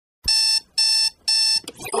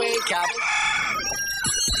wake up.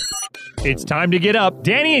 It's time to get up.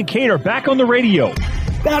 Danny and Kate are back on the radio.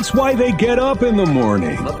 That's why they get up in the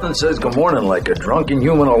morning. Nothing says good morning like a drunken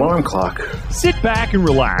human alarm clock. Sit back and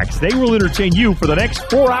relax. They will entertain you for the next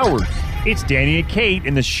 4 hours. It's Danny and Kate,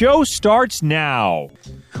 and the show starts now.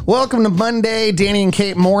 Welcome to Monday, Danny and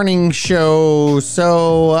Kate Morning Show.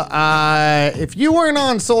 So, if you weren't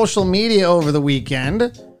on social media over the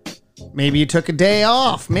weekend, maybe you took a day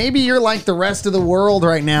off. Maybe you're like the rest of the world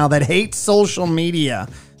right now that hates social media.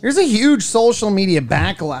 There's a huge social media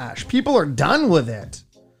backlash. People are done with it.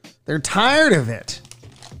 They're tired of it.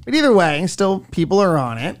 But either way, still people are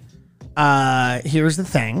on it. Here's the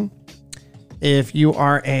thing. If you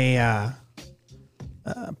are a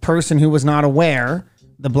person who was not aware,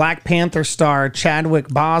 the Black Panther star Chadwick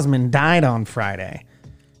Boseman died on Friday.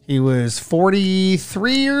 He was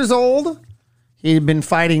 43 years old. He had been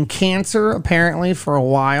fighting cancer apparently for a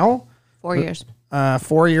while. 4 years.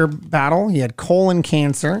 4-year battle. He had colon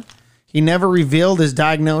cancer. He never revealed his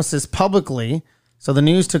diagnosis publicly, so the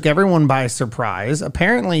news took everyone by surprise.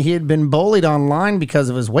 Apparently, he had been bullied online because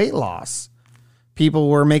of his weight loss. People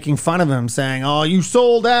were making fun of him, saying, "Oh, you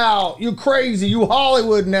sold out. You crazy. You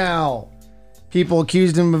Hollywood now." People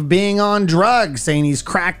accused him of being on drugs, saying he's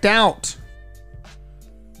cracked out.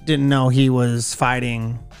 Didn't know he was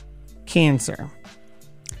fighting cancer.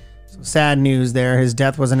 So sad news there. His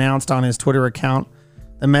death was announced on his Twitter account.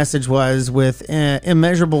 The message was, with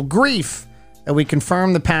immeasurable grief, that we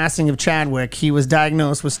confirm the passing of Chadwick. He was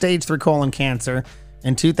diagnosed with stage 3 colon cancer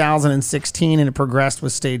in 2016, and it progressed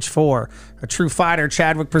with stage 4. A true fighter,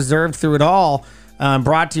 Chadwick preserved through it all.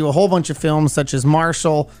 Brought to you a whole bunch of films such as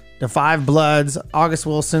Marshall, The Five Bloods, August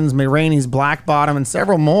Wilson's, Ma Rainey's Black Bottom, and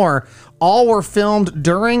several more. All were filmed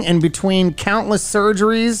during and between countless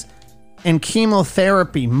surgeries and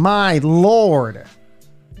chemotherapy. My Lord.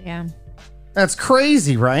 Yeah. That's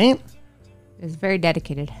crazy, right? He was very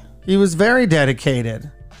dedicated. He was very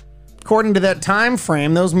dedicated. According to that time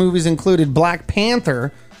frame, those movies included Black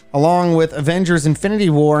Panther, along with Avengers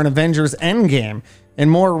Infinity War and Avengers Endgame. In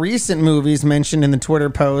more recent movies mentioned in the Twitter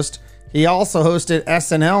post, he also hosted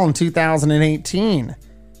SNL in 2018.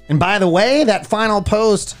 And by the way, that final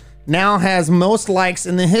post now has most likes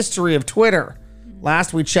in the history of Twitter.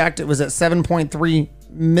 Last we checked, it was at 7.3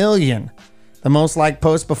 million. The most liked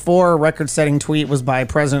post before a record-setting tweet was by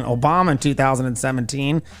President Obama in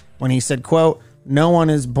 2017 when he said, quote, "No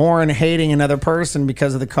one is born hating another person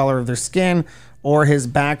because of the color of their skin or his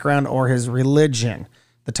background or his religion."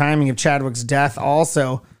 The timing of Chadwick's death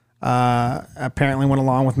also apparently went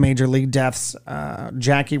along with Major League deaths.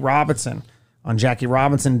 Jackie Robinson on Jackie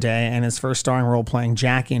Robinson Day and his first starring role playing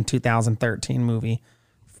Jackie in 2013 movie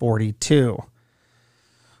 42.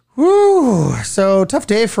 Woo! So tough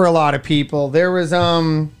day for a lot of people. There was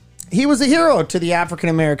he was a hero to the African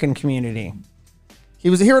American community. He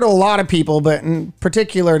was a hero to a lot of people, but in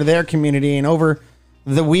particular to their community. And over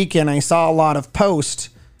the weekend, I saw a lot of posts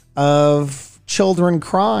of children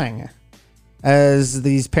crying as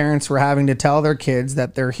these parents were having to tell their kids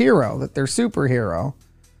that their hero, that their superhero,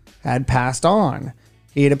 had passed on.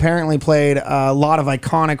 He had apparently played a lot of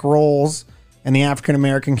iconic roles in the African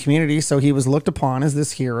American community, so he was looked upon as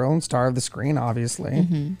this hero and star of the screen, obviously.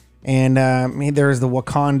 Mm-hmm. And there's the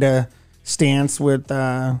Wakanda stance with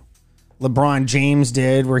LeBron James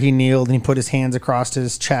did, where he kneeled and he put his hands across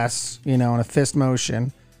his chest, in a fist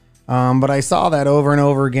motion. But I saw that over and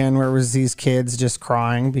over again, where it was these kids just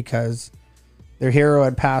crying because their hero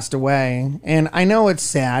had passed away. And I know it's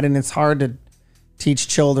sad and it's hard to teach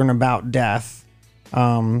children about death,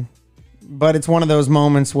 but it's one of those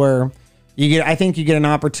moments where I think you get an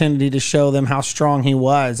opportunity to show them how strong he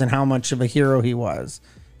was and how much of a hero he was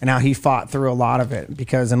and how he fought through a lot of it.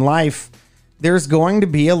 Because in life, there's going to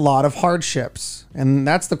be a lot of hardships. And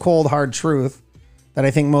that's the cold, hard truth that I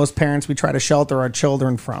think most parents, we try to shelter our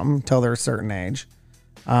children from until they're a certain age.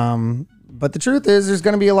 But the truth is there's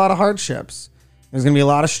going to be a lot of hardships. There's going to be a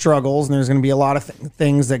lot of struggles, and there's going to be a lot of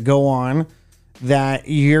things that go on that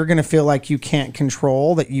you're going to feel like you can't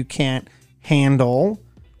control, that you can't handle.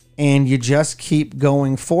 And you just keep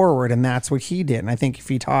going forward. And that's what he did. And I think if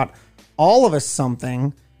he taught all of us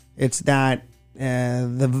something, it's that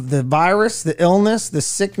the virus, the illness, the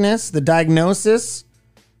sickness, the diagnosis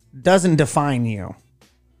doesn't define you.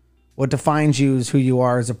 What defines you is who you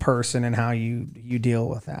are as a person and how you deal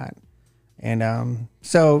with that. And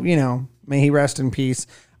so, may he rest in peace.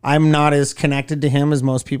 I'm not as connected to him as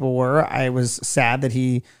most people were. I was sad that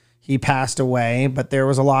he passed away, but there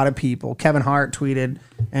was a lot of people. Kevin Hart tweeted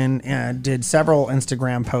and did several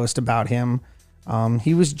Instagram posts about him.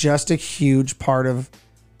 He was just a huge part of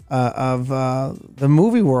the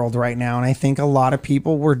movie world right now. And I think a lot of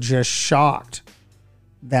people were just shocked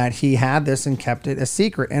that he had this and kept it a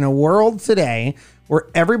secret. In a world today where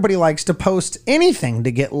everybody likes to post anything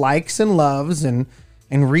to get likes and loves and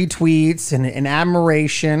retweets and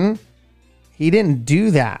admiration, he didn't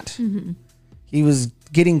do that. Mm-hmm. He was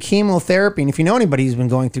getting chemotherapy. And if you know anybody who's been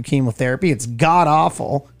going through chemotherapy, it's god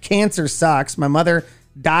awful. Cancer sucks. My mother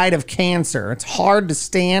died of cancer. It's hard to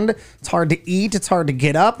stand. It's hard to eat. It's hard to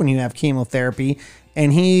get up when you have chemotherapy.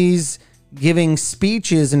 And he's giving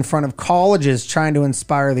speeches in front of colleges trying to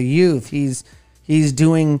inspire the youth. He's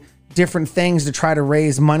doing different things to try to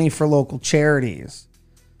raise money for local charities.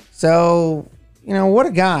 So, you know, what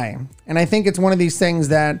a guy. And I think it's one of these things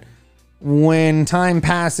that when time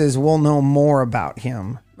passes, we'll know more about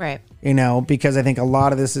him. Right. You know, because I think a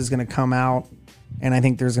lot of this is going to come out, and I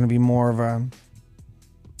think there's going to be more of a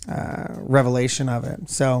revelation of it.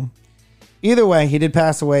 So either way, he did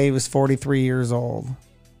pass away. He was 43 years old.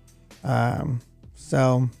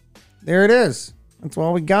 So there it is. That's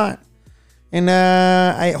all we got. And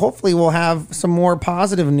I hopefully we'll have some more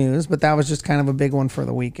positive news, but that was just kind of a big one for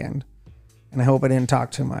the weekend. And I hope I didn't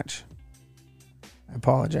talk too much. I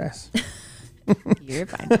apologize. You're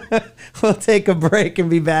fine. We'll take a break and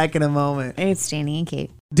be back in a moment. It's Danny and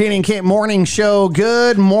Kate. Danny and Kate morning show.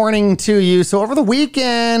 Good morning to you. So over the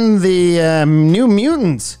weekend, the New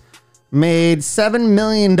Mutants made $7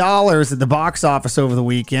 million at the box office over the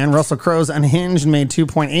weekend. Russell Crowe's Unhinged made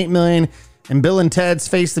 $2.8 million. And Bill and Ted's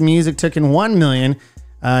Face the Music took in $1 million,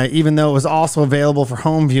 even though it was also available for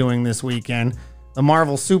home viewing this weekend. The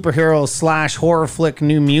Marvel superhero / horror flick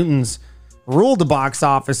New Mutants ruled the box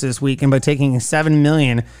office this weekend by taking $7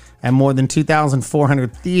 million at more than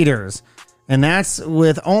 2,400 theaters. And that's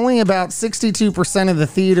with only about 62% of the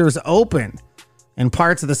theaters open. And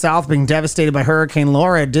parts of the South being devastated by Hurricane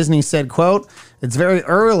Laura, Disney said, quote, "It's very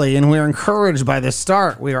early and we're encouraged by the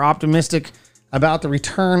start. We are optimistic about the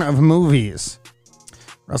return of movies."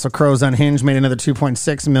 Russell Crowe's Unhinged made another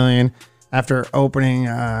 $2.6 million after opening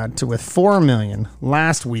with $4 million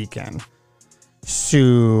last weekend.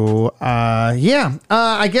 So,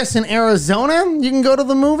 I guess in Arizona, you can go to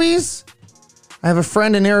the movies. I have a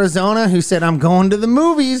friend in Arizona who said, "I'm going to the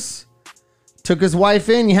movies." Took his wife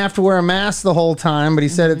in. You have to wear a mask the whole time, but he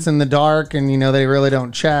said it's in the dark and, you know, they really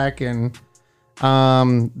don't check. And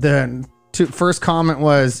the first comment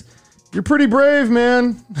was, "You're pretty brave,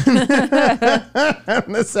 man."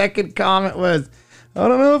 And the second comment was, "I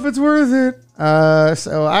don't know if it's worth it."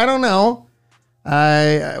 So I don't know.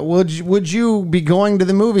 Would you be going to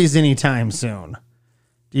the movies anytime soon?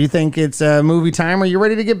 Do you think it's movie time? Are you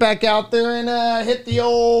ready to get back out there and hit the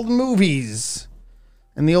old movies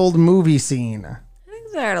and the old movie scene? I think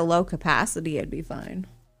if they're at a low capacity, it'd be fine.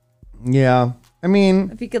 Yeah. I mean,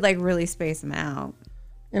 if you could like really space them out.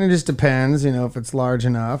 And it just depends, you know, if it's large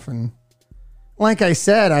enough. And like I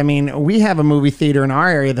said, I mean, we have a movie theater in our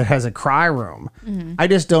area that has a cry room. Mm-hmm. I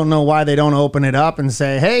just don't know why they don't open it up and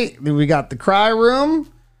say, "Hey, we got the cry room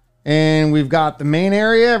and we've got the main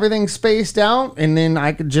area, everything's spaced out." And then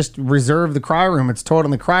I could just reserve the cry room. It's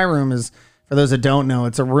totally, the cry room is, for those that don't know,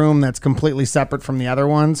 it's a room that's completely separate from the other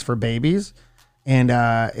ones for babies. And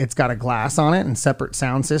it's got a glass on it and separate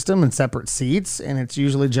sound system and separate seats. And it's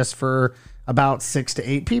usually just for about 6 to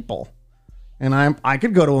 8 people. And I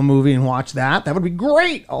could go to a movie and watch that. That would be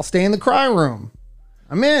great. I'll stay in the cry room.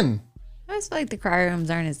 I'm in. I just feel like the cry rooms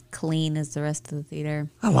aren't as clean as the rest of the theater.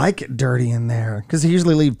 I like it dirty in there because they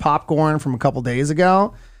usually leave popcorn from a couple days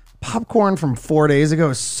ago. Popcorn from 4 days ago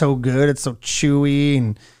is so good. It's so chewy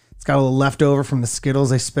and it's got a little leftover from the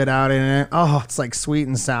Skittles they spit out in it. Oh, it's like sweet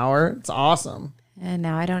and sour. It's awesome. And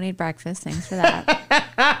now I don't need breakfast. Thanks for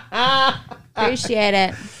that. Appreciate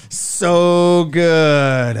it. So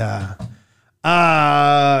good.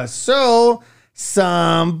 So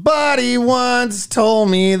somebody once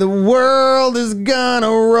told me the world is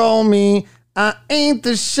gonna roll me. I ain't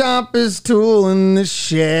the sharpest tool in the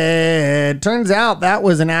shed. Turns out that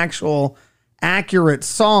was an actual accurate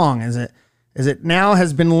song. Is it now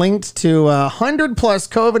has been linked to 100 plus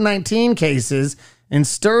COVID-19 cases in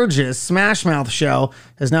Sturgis. Smash Mouth show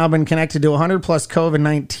has now been connected to 100 plus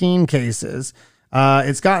COVID-19 cases.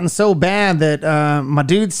 It's gotten so bad that my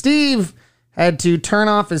dude Steve had to turn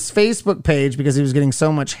off his Facebook page because he was getting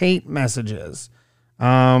so much hate messages.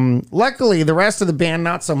 Luckily, the rest of the band,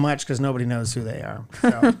 not so much because nobody knows who they are.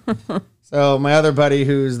 So my other buddy,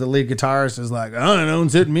 who's the lead guitarist, is like, "I don't know, no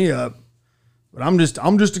one's hitting me up. But I'm just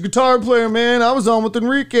a guitar player, man. I was on with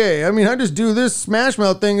Enrique. I mean, I just do this Smash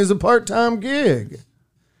Mouth thing as a part-time gig."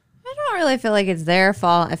 I don't really feel like it's their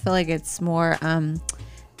fault. I feel like it's more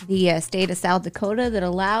the state of South Dakota that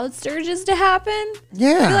allowed sturges to happen.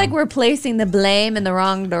 Yeah. I feel like we're placing the blame in the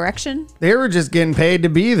wrong direction. They were just getting paid to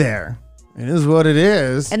be there. It is what it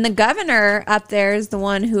is. And the governor up there is the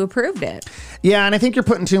one who approved it. Yeah, and I think you're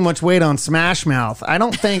putting too much weight on Smash Mouth. I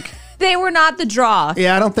don't think... They were not the draw.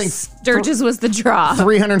 Yeah, I don't think... Sturgis was the draw.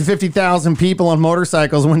 350,000 people on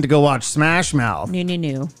motorcycles went to go watch Smash Mouth.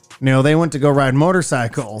 No. No, they went to go ride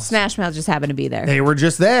motorcycles. Smash Mouth just happened to be there. They were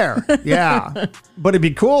just there. Yeah. But it'd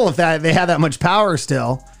be cool if they had that much power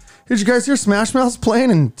still. Did you guys hear Smash Mouth's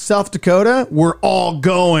playing in South Dakota? We're all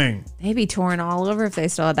going. They'd be touring all over if they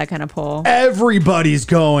still had that kind of pull. Everybody's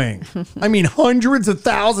going. I mean, hundreds of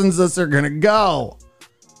thousands of us are going to go.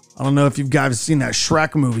 I don't know if you guys have seen that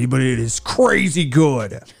Shrek movie, but it is crazy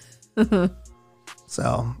good.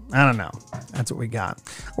 So, I don't know. That's what we got.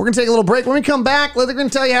 We're going to take a little break. When we come back, we're going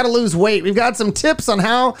to tell you how to lose weight. We've got some tips on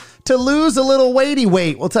how to lose a little weighty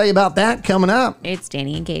weight. We'll tell you about that coming up. It's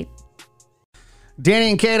Danny and Kate.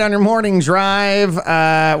 Danny and Kate on your morning drive.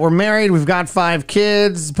 We're married. We've got 5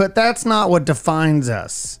 kids, but that's not what defines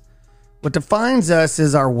us. What defines us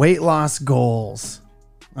is our weight loss goals.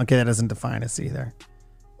 Okay, that doesn't define us either.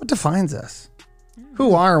 What defines us?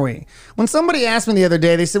 Who are we? When somebody asked me the other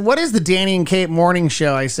day, they said, what is the Danny and Kate morning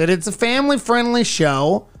show? I said, it's a family-friendly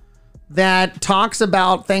show that talks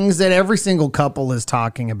about things that every single couple is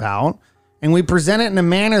talking about, and we present it in a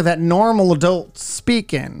manner that normal adults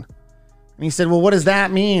speak in. And he said, well, what does that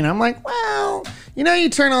mean? I'm like, well, you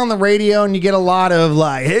turn on the radio and you get a lot of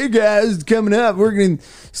like, hey guys, it's coming up. We're going to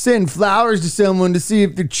send flowers to someone to see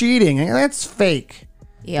if they're cheating. And that's fake.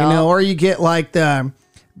 Yeah. Or you get like the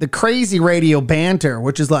crazy radio banter,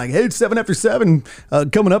 which is like, hey, it's 7 after 7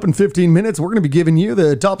 coming up in 15 minutes. We're going to be giving you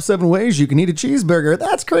the top 7 ways you can eat a cheeseburger.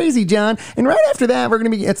 That's crazy, John. And right after that,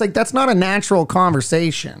 it's like, that's not a natural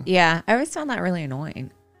conversation. Yeah. I always found that really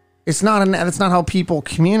annoying. That's not how people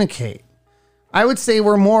communicate. I would say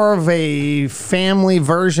we're more of a family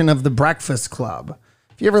version of the Breakfast Club.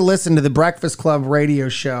 If you ever listen to the Breakfast Club radio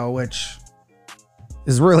show, which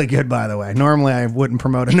is really good, by the way. Normally, I wouldn't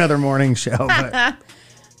promote another morning show, but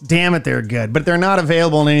damn it, they're good. But they're not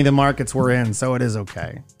available in any of the markets we're in, so it is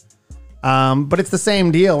okay. But it's the same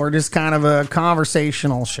deal. We're just kind of a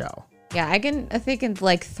conversational show. Yeah, I think it's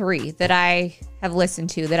like 3 that I have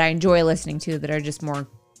listened to that I enjoy listening to that are just more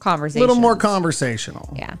conversational. A little more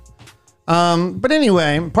conversational. Yeah. But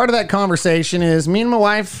anyway, part of that conversation is me and my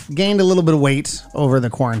wife gained a little bit of weight over the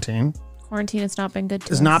quarantine. Quarantine has not been good to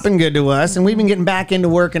us. It's not been good to us. And we've been getting back into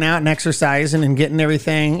working out and exercising and getting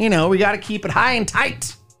everything. We got to keep it high and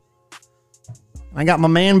tight. I got my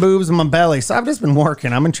man boobs and my belly. So I've just been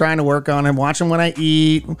working. I've been trying to work on it, watching what I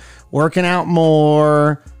eat, working out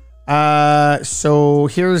more. So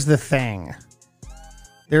here's the thing.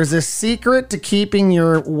 There's a secret to keeping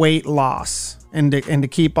your weight loss. And to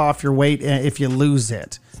keep off your weight if you lose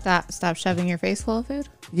it. Stop shoving your face full of food?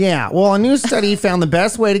 Yeah. Well, a new study found the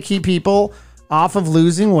best way to keep people off of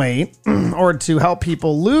losing weight or to help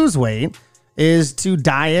people lose weight is to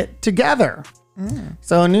diet together.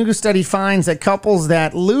 So a new study finds that couples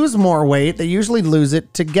that lose more weight, they usually lose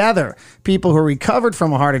it together. People who recovered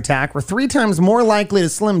from a heart attack were 3 times more likely to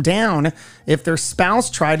slim down if their spouse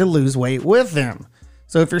tried to lose weight with them.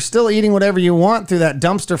 So if you're still eating whatever you want through that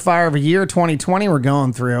dumpster fire of a year 2020 we're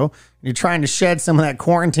going through, you're trying to shed some of that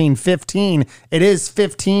quarantine 15. It is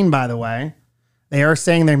 15, by the way. They are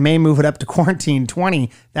saying they may move it up to quarantine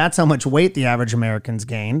 20. That's how much weight the average American's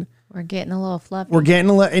gained. We're getting a little fluffy. We're getting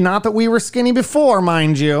a little, not that we were skinny before,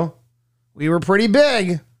 mind you. We were pretty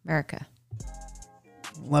big. America.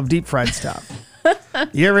 Love deep fried stuff.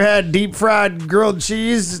 You ever had deep fried grilled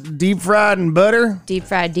cheese, deep fried in butter? Deep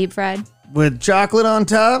fried. With chocolate on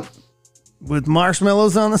top? With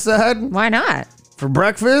marshmallows on the side? Why not? For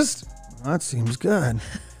breakfast? Well, that seems good.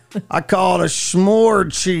 I call it a s'more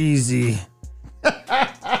cheesy.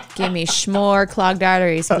 Give me s'more clogged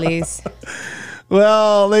arteries, please.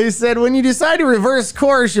 Well, they said when you decide to reverse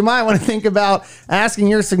course, you might want to think about asking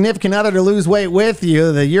your significant other to lose weight with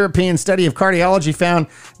you. The European study of cardiology found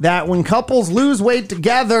that when couples lose weight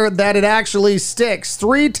together, that it actually sticks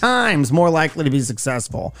 3 times more likely to be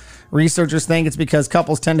successful. Researchers think it's because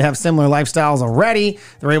couples tend to have similar lifestyles already.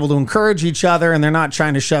 They're able to encourage each other and they're not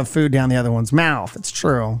trying to shove food down the other one's mouth. It's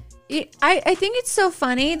true. I think it's so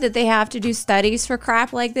funny that they have to do studies for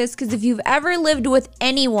crap like this, because if you've ever lived with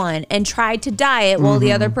anyone and tried to diet while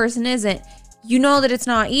the other person isn't, you know that it's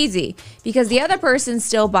not easy, because the other person's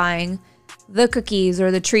still buying the cookies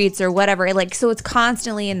or the treats or whatever. Like, so it's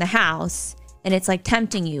constantly in the house and it's like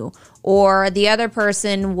tempting you. Or the other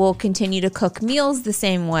person will continue to cook meals the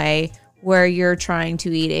same way where you're trying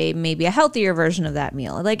to eat maybe a healthier version of that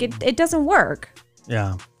meal. Like it doesn't work.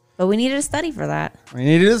 Yeah. But we needed a study for that. We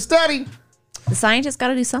needed a study. The scientists got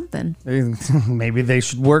to do something. Maybe they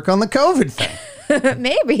should work on the COVID thing.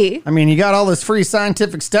 Maybe. I mean, you got all this free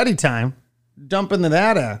scientific study time. Dump into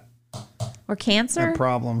that Or cancer.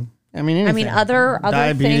 problem. I mean, anything. other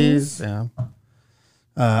diabetes. things.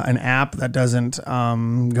 Yeah. An app that doesn't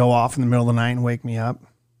go off in the middle of the night and wake me up.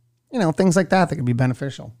 You know, things like that could be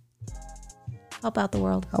beneficial. Help out the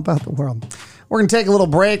world. Help out the world. We're going to take a little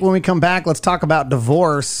break. When we come back, let's talk about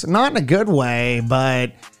divorce. Not in a good way,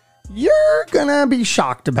 but you're going to be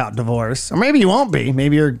shocked about divorce. Or maybe you won't be.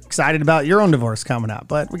 Maybe you're excited about your own divorce coming up.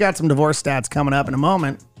 But we got some divorce stats coming up in a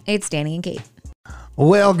moment. It's Danny and Kate.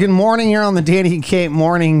 Well, good morning. You're on the Danny and Kate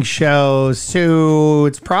morning show. So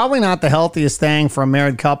it's probably not the healthiest thing for a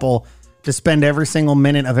married couple to spend every single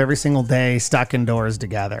minute of every single day stuck indoors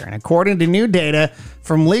together. And according to new data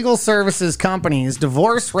from legal services companies,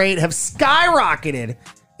 divorce rate have skyrocketed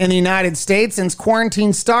in the United States since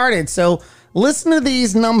quarantine started. So listen to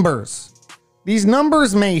these numbers. These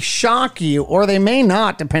numbers may shock you, or they may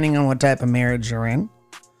not, depending on what type of marriage you're in.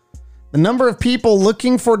 The number of people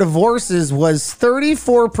looking for divorces was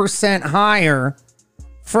 34% higher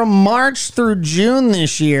from March through June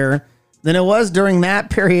this year than it was during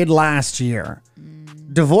that period last year.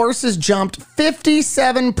 Divorces jumped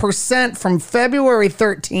 57% from February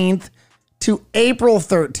 13th to April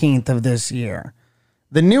 13th of this year.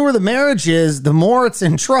 The newer the marriage is, the more it's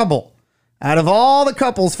in trouble. Out of all the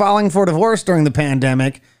couples filing for divorce during the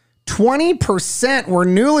pandemic, 20% were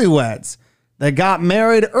newlyweds that got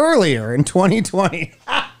married earlier in 2020.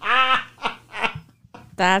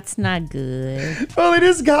 That's not good. Well, they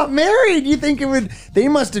just got married. You think they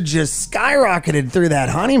must have just skyrocketed through that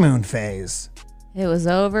honeymoon phase. It was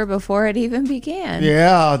over before it even began.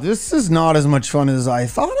 Yeah, this is not as much fun as I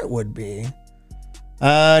thought it would be.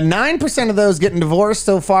 9% of those getting divorced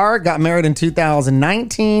so far got married in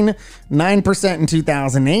 2019, 9% in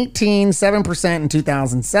 2018, 7% in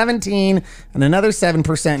 2017, and another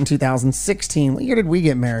 7% in 2016. What year did we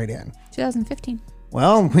get married in? 2015.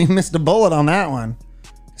 Well, we missed a bullet on that one.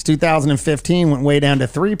 2015 went way down to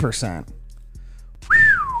 3%.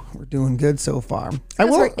 We're doing good so far.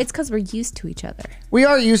 It's because we're used to each other. We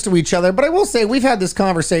are used to each other, but I will say we've had this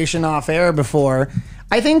conversation off air before.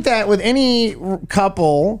 I think that with any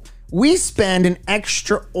couple, we spend an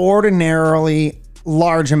extraordinarily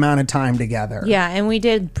large amount of time together. Yeah, and we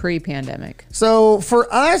did pre-pandemic. So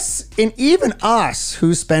for us, and even us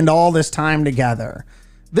who spend all this time together,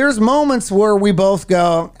 there's moments where we both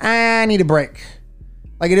go, I need a break.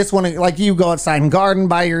 Like I just want to, like you go outside and garden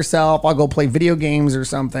by yourself. I'll go play video games or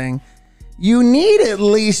something. You need at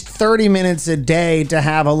least 30 minutes a day to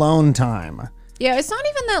have alone time. Yeah, it's not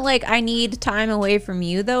even that like I need time away from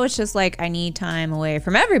you though. It's just like I need time away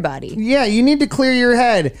from everybody. Yeah, you need to clear your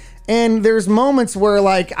head. And there's moments where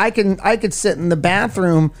like I could sit in the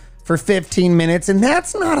bathroom for 15 minutes and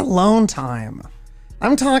that's not alone time.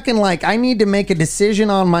 I'm talking like I need to make a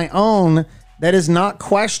decision on my own that is not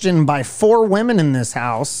questioned by 4 women in this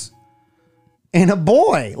house and a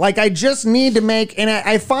boy. Like I just need to make, and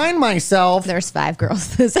I find myself. There's 5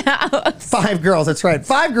 girls in this house. 5 girls, that's right.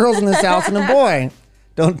 5 girls in this house and a boy.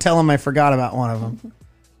 Don't tell them I forgot about one of them.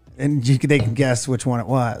 And they can guess which one it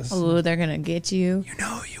was. Oh, they're going to get you. You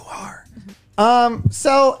know who you are.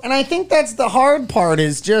 And I think that's the hard part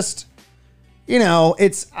is just, you know,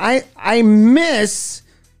 I miss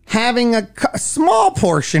having a small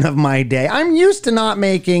portion of my day. I'm used to not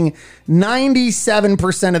making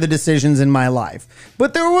 97% of the decisions in my life.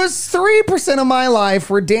 But there was 3% of my life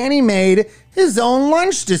where Danny made his own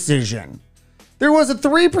lunch decision. There was a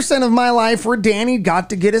 3% of my life where Danny got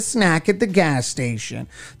to get a snack at the gas station.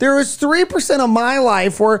 There was 3% of my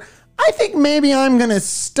life where I think maybe I'm going to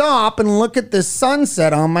stop and look at the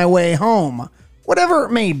sunset on my way home. Whatever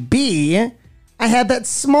it may be, I had that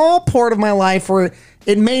small part of my life where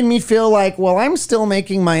it made me feel like, well, I'm still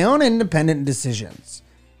making my own independent decisions.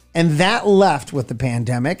 And that left with the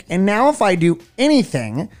pandemic. And now if I do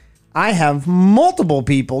anything, I have multiple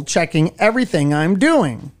people checking everything I'm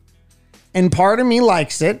doing. And part of me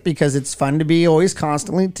likes it because it's fun to be always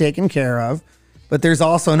constantly taken care of. But there's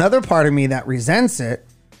also another part of me that resents it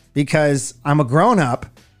because I'm a grown up.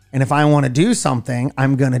 And if I want to do something,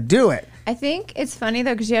 I'm going to do it. I think it's funny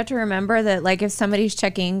though, because you have to remember that like if somebody's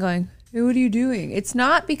checking going, hey, what are you doing? It's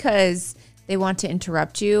not because they want to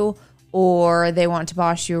interrupt you or they want to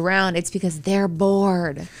boss you around. It's because they're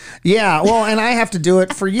bored. Yeah, well, and I have to do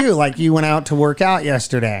it for you. Like you went out to work out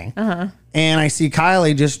yesterday. And I see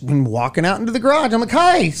Kylie just walking out into the garage. I'm like,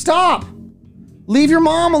 hey, stop. Leave your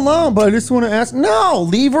mom alone. But I just want to ask. No,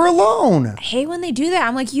 leave her alone. I hate when they do that.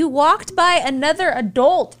 I'm like, you walked by another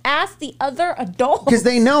adult. Ask the other adult. Because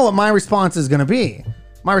they know what my response is going to be.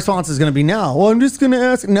 My response is going to be no. Well, I'm just going to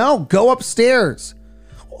ask. No, go upstairs.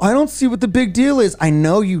 I don't see what the big deal is. I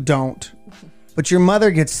know you don't. But your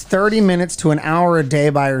mother gets 30 minutes to an hour a day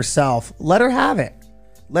by herself. Let her have it.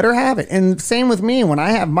 Let her have it. And same with me. When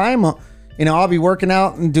I have my mom, I'll be working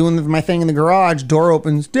out and doing my thing in the garage. Door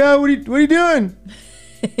opens. Dad, what are you doing?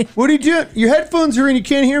 What are you doing? Your headphones are in. You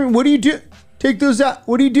can't hear me. What are you doing? Take those out.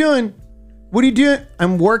 What are you doing? What are you doing?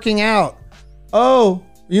 I'm working out. Oh,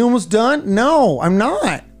 you almost done? No, I'm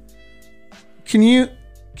not. Can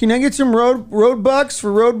I get some road bucks for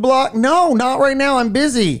roadblock? No, not right now. I'm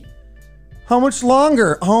busy. How much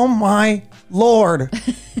longer? Oh my Lord.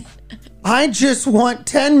 I just want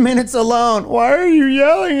 10 minutes alone. Why are you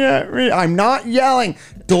yelling at me? I'm not yelling.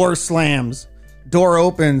 Door slams. Door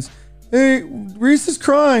opens. Hey, Reese is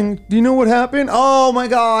crying. Do you know what happened? Oh my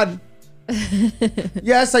God.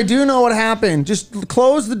 Yes, I do know what happened. Just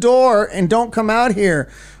close the door and don't come out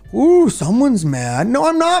here. Ooh, someone's mad. No,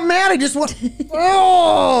 I'm not mad. I just want...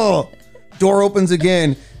 Oh! Door opens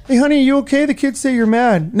again. Hey, honey, are you okay? The kids say you're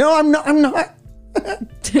mad. No, I'm not. I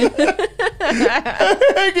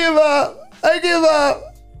give up. I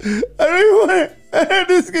don't want... I'm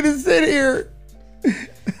just going to sit here.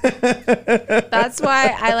 That's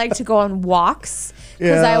why I like to go on walks.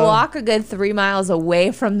 Because I walk a good 3 miles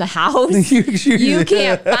away from the house. You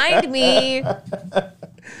can't find me.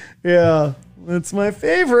 Yeah, that's my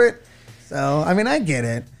favorite. So, I get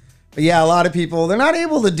it. But yeah, a lot of people, they're not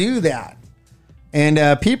able to do that.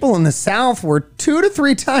 And people in the South were 2 to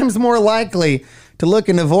 3 times more likely to look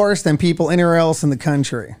in divorce than people anywhere else in the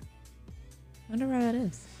country. I wonder why that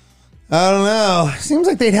is. I don't know. Seems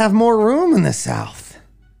like they'd have more room in the South.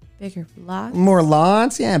 Bigger lots? More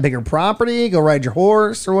lots, yeah. Bigger property. Go ride your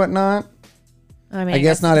horse or whatnot. I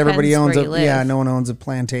guess not everybody owns no one owns a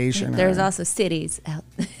plantation. There's also cities out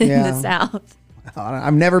in the South.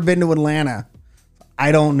 I've never been to Atlanta.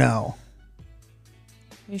 I don't know.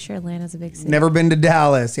 Are you sure Atlanta's a big city? Never been to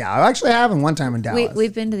Dallas. Yeah, I actually haven't one time in Dallas.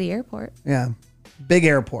 We've been to the airport. Yeah. Big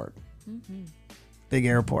airport. Mm-hmm. Big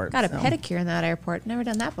airport. Got a pedicure in that airport. Never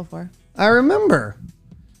done that before. I remember.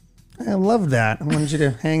 I loved that. I wanted you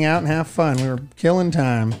to hang out and have fun. We were killing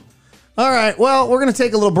time. All right. Well, we're going to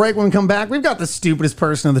take a little break when we come back. We've got the stupidest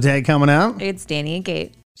person of the day coming out. It's Danny and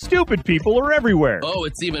Kate. Stupid people are everywhere. Oh,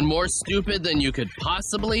 it's even more stupid than you could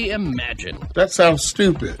possibly imagine. That sounds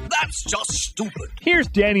stupid. That's just stupid. Here's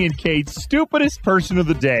Danny and Kate's stupidest person of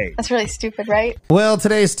the day. That's really stupid, right? Well,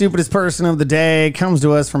 today's stupidest person of the day comes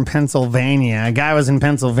to us from Pennsylvania. A guy was in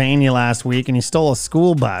Pennsylvania last week and he stole a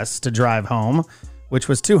school bus to drive home, which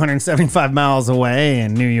was 275 miles away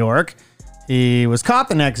in New York. He was caught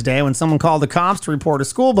the next day when someone called the cops to report a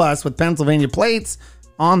school bus with Pennsylvania plates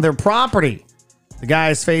on their property. The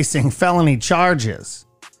guy is facing felony charges.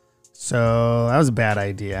 So that was a bad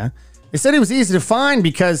idea. They said he was easy to find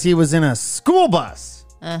because he was in a school bus.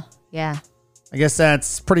 Yeah. I guess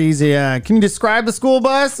that's pretty easy. Can you describe the school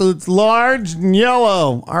bus? It's large and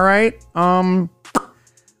yellow. All right.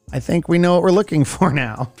 I think we know what we're looking for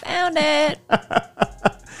now. Found it.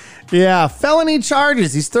 Yeah, felony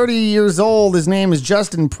charges. He's 30 years old. His name is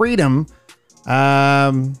Justin Preedom.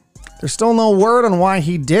 There's still no word on why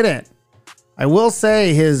he did it. I will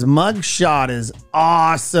say his mugshot is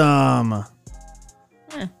awesome.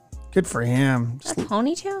 Good for him. A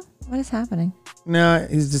ponytail? What is happening? No,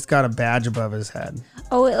 he's just got a badge above his head.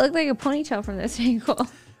 Oh, it looked like a ponytail from this angle.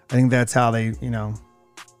 I think that's how they,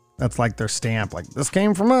 that's like their stamp. Like, this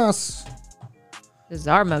came from us. This is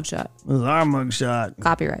our mugshot. This is our mugshot.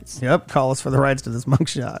 Copyrights. Yep, call us for the rights to this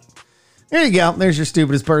mugshot. There you go. There's your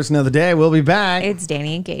stupidest person of the day. We'll be back. It's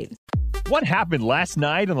Danny and Kate. What happened last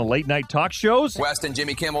night on the late night talk shows? West and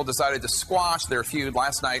Jimmy Kimmel decided to squash their feud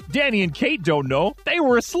last night. Danny and Kate don't know. They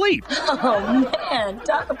were asleep. Oh, man.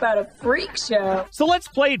 Talk about a freak show. So let's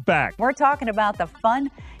play it back. We're talking about the fun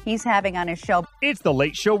he's having on his show. It's the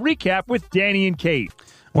Late Show Recap with Danny and Kate.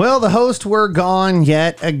 Well, the hosts were gone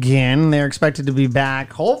yet again. They're expected to be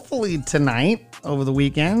back hopefully tonight over the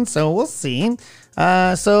weekend, so we'll see.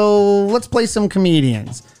 So let's play some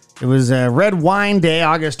comedians. It was Red Wine Day,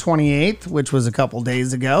 August 28th, which was a couple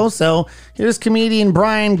days ago. So here's comedian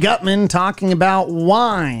Brian Gutman talking about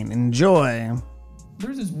wine. Enjoy.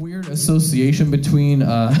 There's this weird association between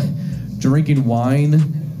drinking wine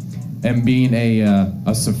and being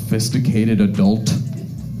a sophisticated adult,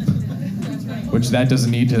 which that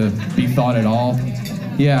doesn't need to be thought at all.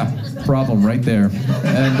 Yeah, problem right there.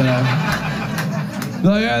 And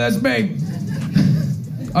yeah, that's me.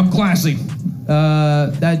 I'm classy.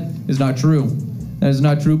 That is not true. That is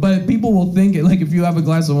not true. But people will think it, like, if you have a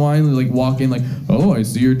glass of wine, like, walk in like, oh, I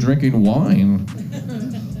see you're drinking wine.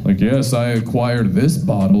 Like, yes, I acquired this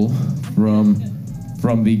bottle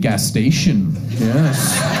from the gas station.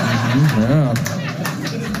 Yes. Yeah.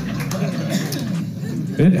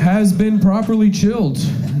 It has been properly chilled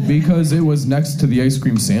because it was next to the ice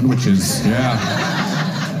cream sandwiches. Yeah.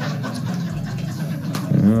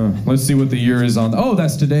 Let's see what the year is on. Oh,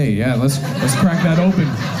 that's today. Yeah, let's crack that open.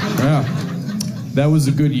 Yeah. That was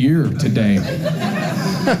a good year today.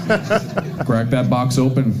 Crack that box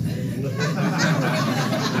open.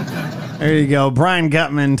 There you go. Brian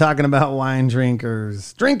Gutman talking about wine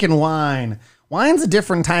drinkers. Drinking wine. Wine's a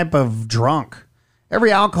different type of drunk.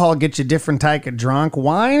 Every alcohol gets you a different type of drunk.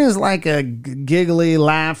 Wine is like a giggly,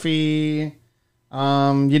 laughy,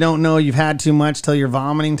 you don't know you've had too much till you're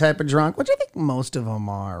vomiting type of drunk, which I think most of them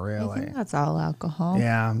are, really. I think that's all alcohol.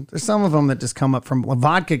 Yeah. There's some of them that just come up from,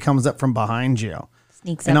 vodka comes up from behind you.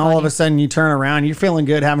 Sneaks and up all on of you. a sudden you turn around, you're feeling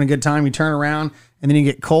good, having a good time, you turn around, and then you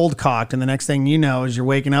get cold cocked, and the next thing you know is you're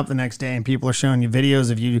waking up the next day and people are showing you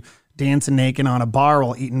videos of you dancing naked on a bar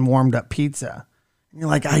while eating warmed up pizza. And you're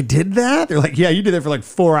like, I did that? They're like, yeah, you did that for like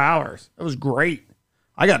 4 hours. That was great.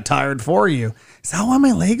 I got tired for you. Is that why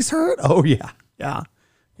my legs hurt? Oh, yeah. Yeah.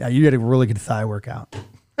 Yeah, you had a really good thigh workout.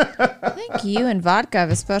 I think you and vodka have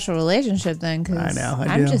a special relationship then, because I know,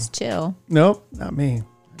 I'm just chill. Nope, not me.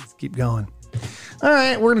 Let's keep going. All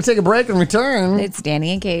right, we're going to take a break and return. It's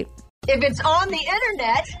Danny and Kate. If it's on the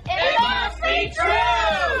internet, it must be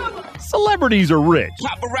true. Celebrities are rich,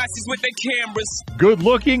 Paparazzis with their cameras. good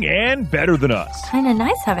looking, and better than us. Kinda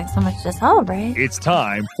nice having so much to celebrate. It's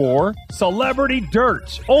time for Celebrity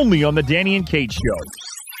Dirt, only on the Danny and Kate Show.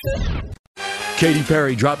 Katy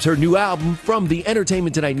Perry drops her new album from the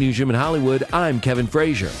Entertainment Tonight newsroom in Hollywood. I'm Kevin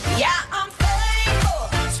Frazier. Yeah,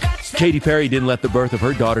 Katy Perry didn't let the birth of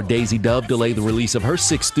her daughter Daisy Dove delay the release of her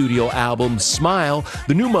sixth studio album, Smile.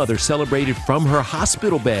 The new mother celebrated from her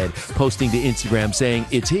hospital bed, posting to Instagram saying,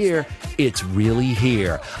 "It's here, it's really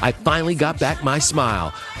here. I finally got back my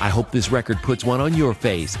smile. I hope this record puts one on your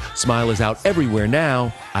face. Smile is out everywhere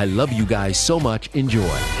now. I love you guys so much.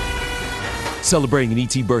 Enjoy." Celebrating an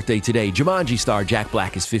ET birthday today, Jumanji star Jack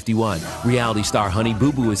Black is 51, reality star Honey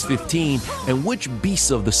Boo Boo is 15, and which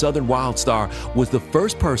beast of the Southern Wild Star was the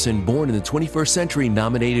first person born in the 21st century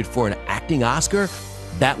nominated for an acting Oscar?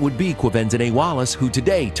 That would be Quvenzhané Wallace, who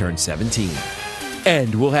today turned 17.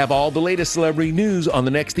 And we'll have all the latest celebrity news on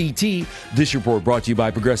the next ET. This report brought to you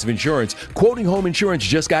by Progressive Insurance. Quoting home insurance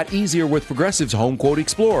just got easier with Progressive's Home Quote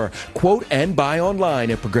Explorer. Quote and buy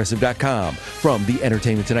online at Progressive.com. From the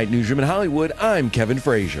Entertainment Tonight newsroom in Hollywood, I'm Kevin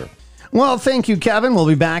Frazier. Well, thank you, Kevin. We'll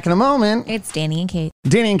be back in a moment. It's Danny and Kate.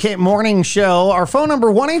 Danny and Kate Morning Show. Our phone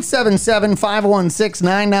number,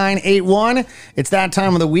 1-877-516-9981. It's that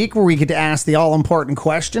time of the week where we get to ask the all-important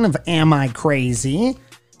question of, am I crazy?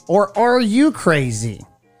 Or are you crazy?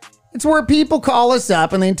 It's where people call us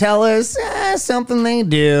up and they tell us something they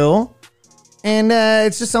do. And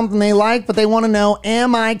it's just something they like, but they want to know,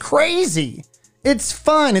 am I crazy? It's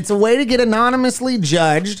fun. It's a way to get anonymously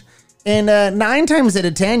judged. And 9 times out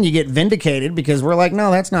of 10, you get vindicated because we're like,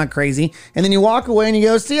 no, that's not crazy. And then you walk away and you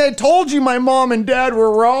go, see, I told you my mom and dad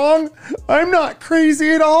were wrong. I'm not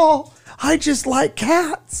crazy at all. I just like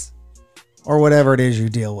cats. Or whatever it is you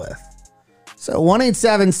deal with. So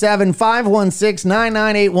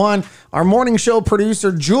 1-877-516-9981. Our morning show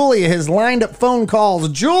producer, Julia, has lined up phone calls.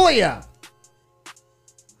 Julia,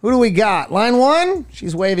 who do we got? Line 1?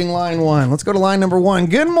 She's waving line 1. Let's go to line number 1.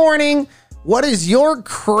 Good morning. What is your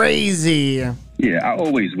crazy? Yeah, I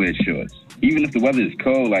always wear shorts. Even if the weather is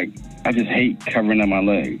cold, like, I just hate covering up my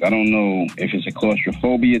legs. I don't know if it's a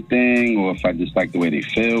claustrophobia thing or if I just like the way they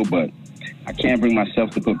feel, but I can't bring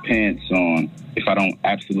myself to put pants on if I don't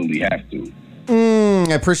absolutely have to.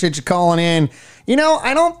 I appreciate you calling in. You know,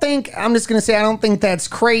 I'm just going to say I don't think that's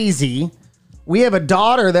crazy. We have a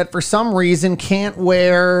daughter that for some reason can't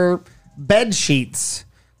wear bed sheets.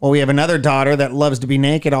 Well, we have another daughter that loves to be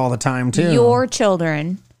naked all the time, too. Your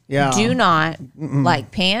children Yeah. do not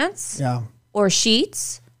like pants or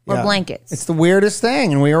sheets or Yeah. blankets. It's the weirdest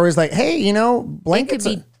thing. And we're always like, hey, you know, blankets. It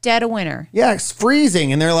could be dead of winter. Yeah, it's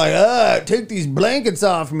freezing. And they're like, take these blankets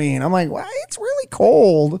off me. And I'm like, well, it's really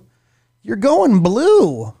cold. You're going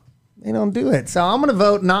blue. They don't do it. So I'm going to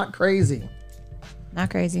vote not crazy.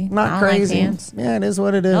 Not crazy. Not I don't crazy. Like pants. Yeah, it is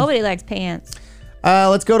what it is. Nobody likes pants.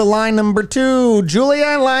 Let's go to line number 2.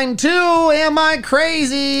 Julia, line 2. Am I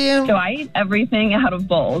crazy? So I eat everything out of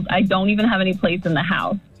bowls. I don't even have any plates in the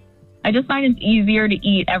house. I just find it's easier to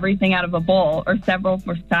eat everything out of a bowl or several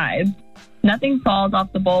for sides. Nothing falls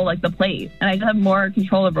off the bowl like the plate, and I just have more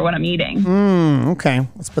control over what I'm eating. Okay,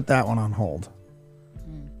 let's put that one on hold.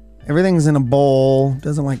 Everything's in a bowl.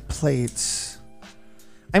 Doesn't like plates.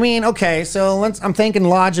 I mean, okay, so I'm thinking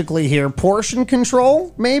logically here. Portion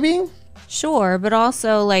control, maybe? Sure, but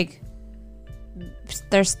also like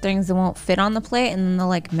there's things that won't fit on the plate and then they'll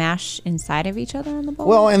like mash inside of each other on the bowl.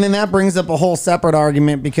 Well, and then that brings up a whole separate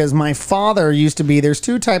argument because my father used to be, there's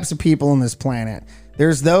two types of people on this planet.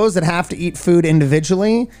 There's those that have to eat food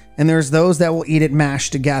individually, and there's those that will eat it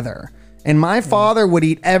mashed together. And my father would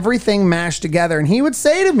eat everything mashed together, and he would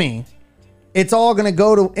say to me, it's all going to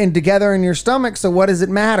go together in your stomach, so what does it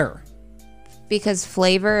matter? Because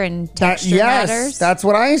flavor and texture matters? Yes, that's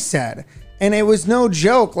what I said. And it was no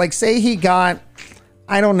joke. Like, say he got,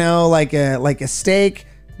 I don't know, like a steak,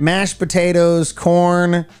 mashed potatoes,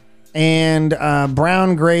 corn, and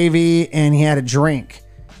brown gravy, and he had a drink.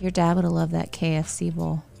 Your dad would have loved that KFC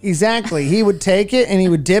bowl. Exactly. He would take it and he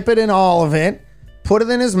would dip it in all of it, put it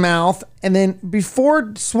in his mouth, and then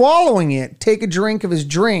before swallowing it, take a drink of his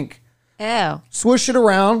drink. Ew. Swoosh it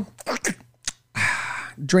around,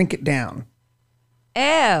 drink it down.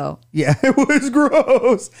 Ew. Yeah, it was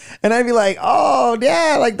gross. And I'd be like, oh,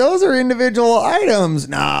 yeah, like those are individual items.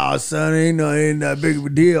 Nah, son, ain't that big of a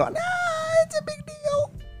deal. Nah, it's a big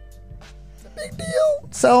deal. It's a big deal.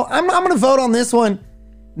 So I'm going to vote on this one.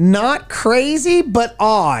 Not crazy, but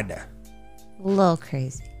odd. A little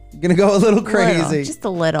crazy. Gonna go a little crazy. Just a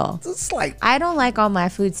little. It's a slight. I don't like all my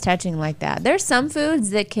foods touching like that. There's some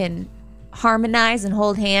foods that can harmonize and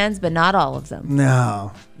hold hands, but not all of them.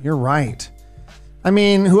 No, you're right. I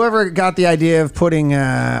mean, whoever got the idea of putting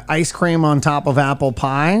ice cream on top of apple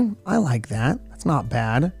pie, I like that. That's not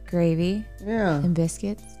bad. Gravy. Yeah. And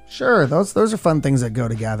biscuits. Sure, those are fun things that go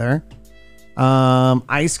together.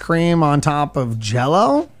 Ice cream on top of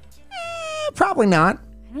Jell-O? Probably not.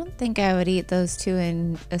 I don't think I would eat those two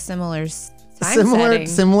in a similar setting.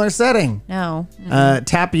 Similar setting. No.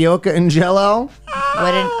 Tapioca and Jell-O?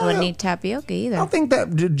 Wouldn't eat tapioca either. I don't think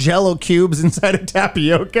that Jell-O cubes inside of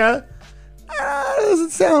tapioca.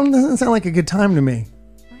 Doesn't sound like a good time to me.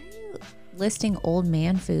 Why are you listing old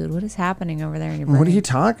man food? What is happening over there in your brain? What are you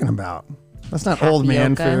talking about? That's not Tapioca. Old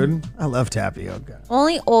man food. I love tapioca.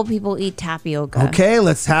 Only old people eat tapioca. Okay,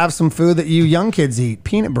 let's have some food that you young kids eat.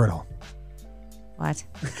 Peanut brittle. What?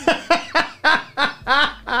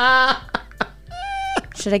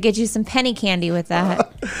 Should I get you some penny candy with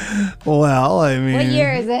that? Well, I mean... What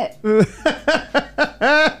year is it?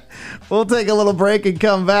 We'll take a little break and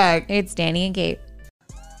come back. It's Danny and Kate.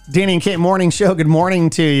 Danny and Kate Morning Show, good morning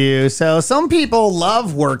to you. So some people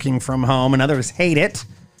love working from home and others hate it.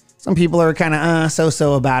 Some people are kind of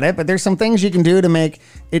so-so about it, but there's some things you can do to make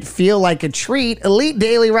it feel like a treat. Elite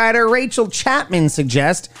Daily writer Rachel Chapman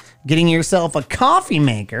suggests getting yourself a coffee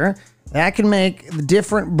maker that can make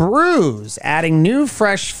different brews, adding new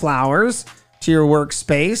fresh flowers to your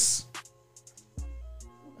workspace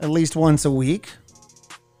at least once a week.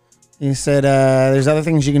 He said there's other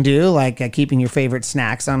things you can do, like keeping your favorite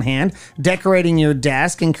snacks on hand, decorating your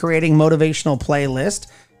desk, and creating motivational playlist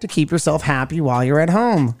to keep yourself happy while you're at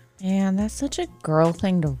home. Man, that's such a girl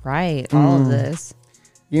thing to write, all of this.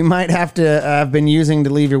 You might have to have been using to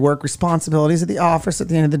leave your work responsibilities at the office at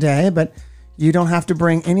the end of the day, but you don't have to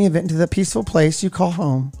bring any of it into the peaceful place you call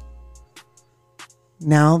home.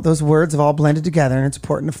 Now, those words have all blended together, and it's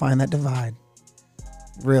important to find that divide.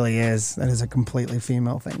 It really is. That is a completely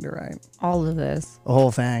female thing to write. All of this. The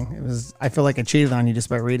whole thing. I feel like I cheated on you just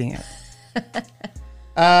by reading it.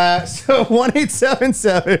 So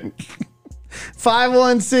 1-877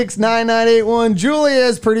 516-9981. Julia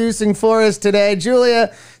is producing for us today.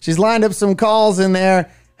 Julia, she's lined up some calls in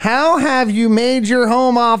there. How have you made your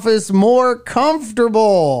home office more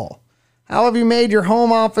comfortable? How have you made your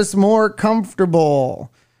home office more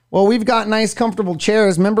comfortable? Well, we've got nice, comfortable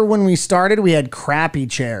chairs. Remember when we started, we had crappy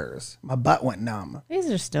chairs. My butt went numb.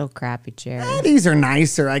 These are still crappy chairs. These are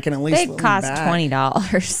nicer. I can at least. They cost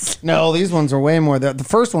 $20. No, these ones are way more. The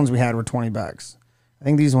first ones we had were $20. I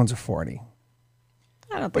think these ones are $40.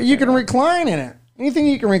 But you can recline in it. Anything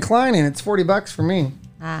you can recline in, it's $40 for me.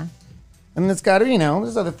 And it's got,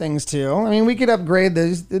 there's other things too. I mean, we could upgrade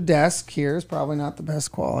these. The desk here is probably not the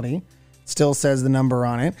best quality. Still says the number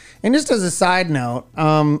on it. And just as a side note,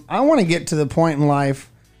 I want to get to the point in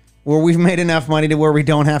life where we've made enough money to where we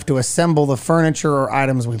don't have to assemble the furniture or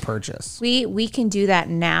items we purchase. We can do that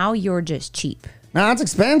now. You're just cheap. No, it's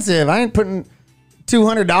expensive. I ain't putting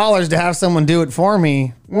 $200 to have someone do it for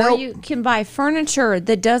me. Or you can buy furniture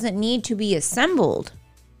that doesn't need to be assembled.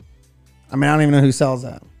 I mean, I don't even know who sells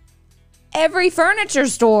that. Every furniture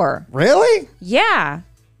store. Really? Yeah.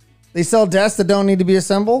 They sell desks that don't need to be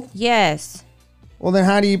assembled? Yes. Well, then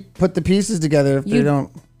how do you put the pieces together if they don't?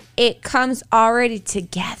 It comes already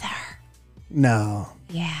together. No.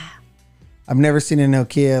 Yeah. I've never seen a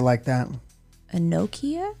Nokia like that. A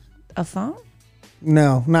Nokia? A phone?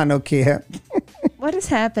 No, not Nokia. What is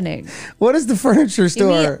happening? What is the furniture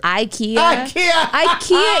store? You mean IKEA?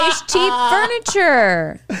 IKEA is cheap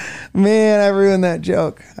furniture. Man, I ruined that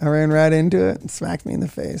joke. I ran right into it and smacked me in the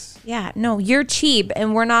face. Yeah, no, you're cheap,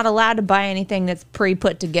 and we're not allowed to buy anything that's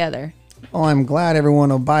pre-put together. Oh, I'm glad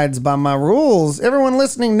everyone abides by my rules. Everyone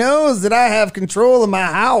listening knows that I have control of my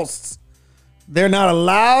house. They're not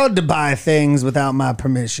allowed to buy things without my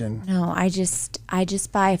permission. No, I just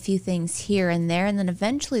buy a few things here and there, and then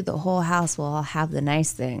eventually the whole house will all have the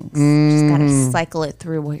nice things. Just gotta cycle it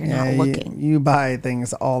through while you're not looking. You buy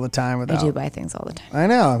things all the time without. I do buy things all the time. I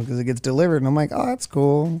know, because it gets delivered, and I'm like, oh, that's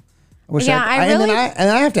cool. I wish Yeah, I I really- and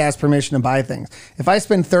I have to ask permission to buy things. If I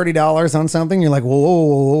spend $30 on something, you're like,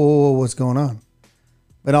 whoa, what's going on?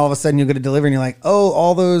 But all of a sudden you get it delivered, and you're like, oh,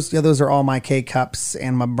 all those, those are all my K-cups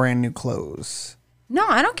and my brand new clothes. No,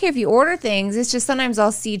 I don't care if you order things. It's just sometimes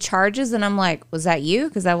I'll see charges and I'm like, was that you?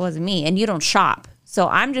 Because that wasn't me. And you don't shop. So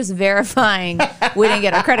I'm just verifying we didn't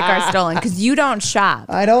get our credit card stolen because you don't shop.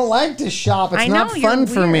 I don't like to shop. It's not fun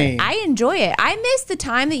for me. I enjoy it. I miss the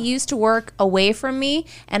time that you used to work away from me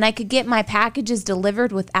and I could get my packages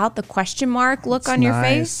delivered without the question mark look on your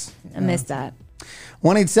face. I miss that.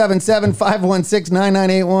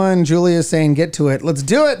 1-877-516-9981. Julia's saying get to it. Let's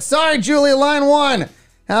do it. Sorry, Julia, line one.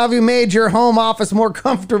 How have you made your home office more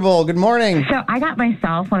comfortable? Good morning. So I got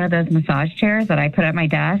myself one of those massage chairs that I put at my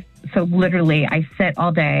desk. So literally I sit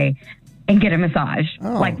all day and get a massage.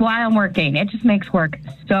 Like while I'm working. It just makes work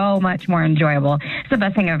so much more enjoyable. It's the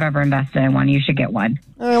best thing I've ever invested in one. You should get one.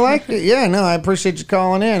 I like it. Yeah, no, I appreciate you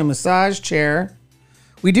calling in. A massage chair.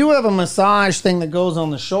 We do have a massage thing that goes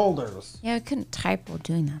on the shoulders. Yeah, I couldn't type while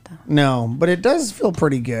doing that though. No, but it does feel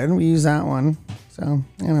pretty good. We use that one. So,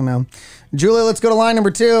 I don't know. Julia, let's go to line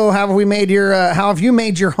number 2. How have you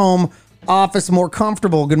made your home office more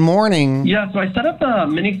comfortable? Good morning. Yeah, so I set up a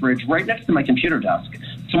mini fridge right next to my computer desk.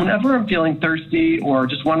 So whenever I'm feeling thirsty or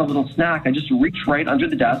just want a little snack, I just reach right under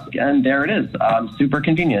the desk and there it is. Super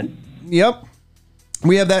convenient. Yep.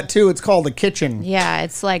 We have that too. It's called a kitchen. Yeah,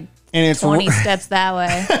 it's like and it's 20 steps that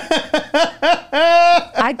way.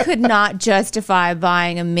 I could not justify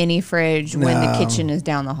buying a mini fridge when the kitchen is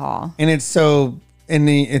down the hall. And it's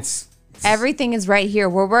everything is right here.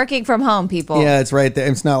 We're working from home, people. Yeah, it's right there.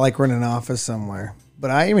 It's not like we're in an office somewhere. But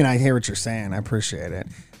I hear what you're saying. I appreciate it.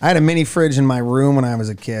 I had a mini fridge in my room when I was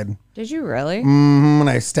a kid. Did you really? And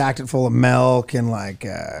I stacked it full of milk and like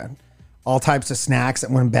all types of snacks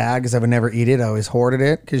that went bad because I would never eat it. I always hoarded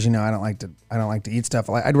it because I don't like to eat stuff.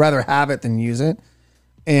 I'd rather have it than use it.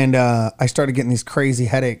 And I started getting these crazy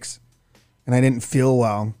headaches, and I didn't feel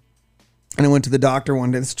well. And I went to the doctor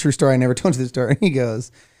one day. It's a true story. I never told you the story. And he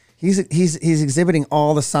goes, he's exhibiting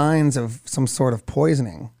all the signs of some sort of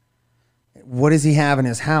poisoning. What does he have in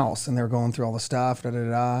his house? And they're going through all the stuff.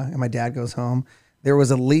 And my dad goes home. There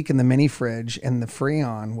was a leak in the mini fridge, and the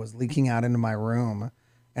Freon was leaking out into my room.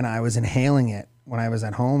 And I was inhaling it when I was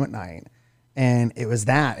at home at night. And it was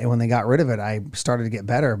that. And when they got rid of it, I started to get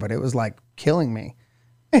better, but it was like killing me.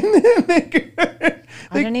 I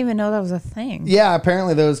didn't even know that was a thing. Yeah,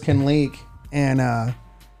 apparently those can leak. And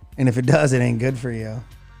if it does, it ain't good for you.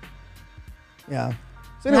 Yeah.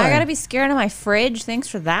 So anyway, now I got to be scared of my fridge. Thanks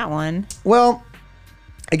for that one. Well,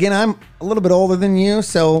 again, I'm a little bit older than you,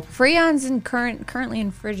 so Freon's currently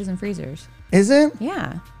in fridges and freezers. Is it?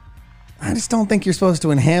 Yeah. I just don't think you're supposed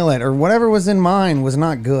to inhale it, or whatever was in mine was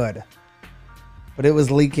not good. But it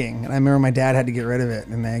was leaking, and I remember my dad had to get rid of it,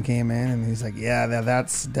 and they came in, and he's like, yeah,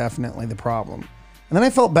 that's definitely the problem. And then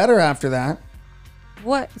I felt better after that.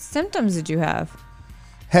 What symptoms did you have?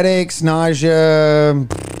 Headaches, nausea,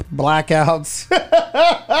 blackouts.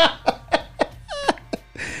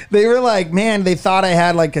 They were like, man, they thought I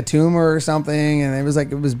had like a tumor or something, and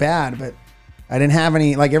it was bad, but I didn't have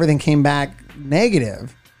any, like everything came back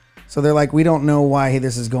negative. So they're like, we don't know why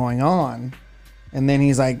this is going on. And then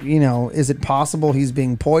he's like, is it possible he's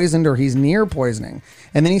being poisoned or he's near poisoning?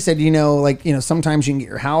 And then he said, sometimes you can get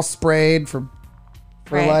your house sprayed for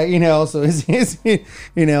right. So is he, and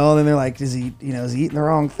then they're like, is he eating the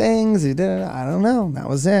wrong things? I don't know. That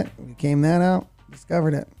was it. We came that out,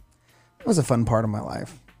 discovered it. It was a fun part of my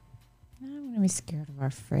life. I'm going to be scared of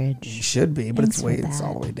our fridge. You should be, but it's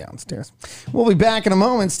all the way downstairs. We'll be back in a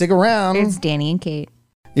moment. Stick around. It's Danny and Kate.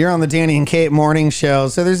 You're on the Danny and Kate morning show.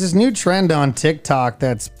 So there's this new trend on TikTok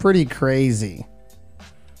that's pretty crazy.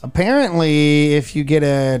 Apparently, if you get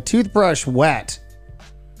a toothbrush wet,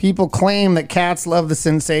 people claim that cats love the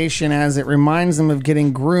sensation as it reminds them of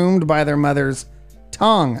getting groomed by their mother's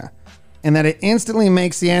tongue, and that it instantly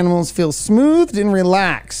makes the animals feel smoothed and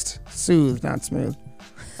relaxed. Soothed, not smooth.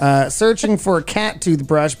 Searching for a cat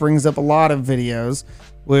toothbrush brings up a lot of videos,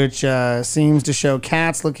 which seems to show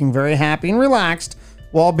cats looking very happy and relaxed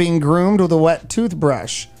while being groomed with a wet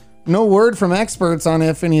toothbrush. No word from experts on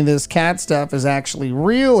if any of this cat stuff is actually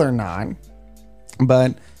real or not.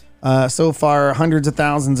 But so far, hundreds of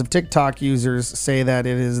thousands of TikTok users say that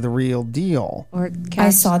it is the real deal.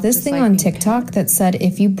 I saw this thing on TikTok that said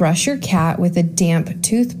if you brush your cat with a damp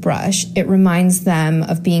toothbrush, it reminds them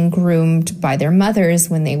of being groomed by their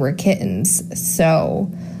mothers when they were kittens.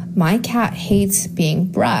 So my cat hates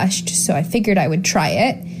being brushed, so I figured I would try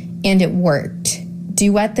it, and it worked.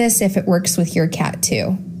 Duet this if it works with your cat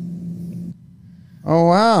too. Oh,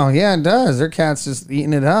 wow. Yeah, it does. Their cat's just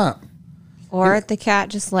eating it up. Or the cat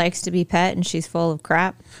just likes to be pet and she's full of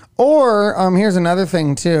crap. Or here's another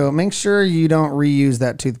thing, too. Make sure you don't reuse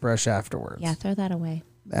that toothbrush afterwards. Yeah, throw that away.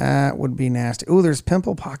 That would be nasty. Ooh, there's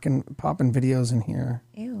pimple popping videos in here.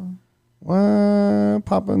 Ew. What?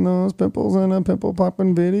 Popping those pimples in a pimple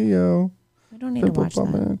popping video. I don't need to watch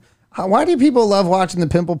that. Why do people love watching the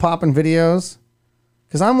pimple popping videos?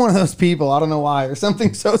 Because I'm one of those people. I don't know why. There's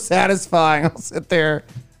something so satisfying. I'll sit there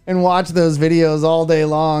and watch those videos all day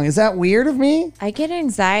long. Is that weird of me? I get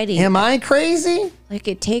anxiety. Am I crazy? Like,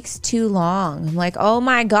 it takes too long. I'm like, oh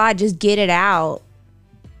my God, just get it out.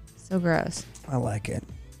 So gross. I like it.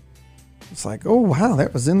 It's like, oh, wow,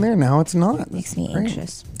 that was in there. Now it's not. It makes me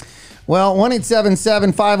anxious. Well,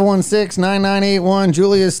 1-877-516-9981.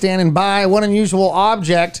 Julia's standing by. What unusual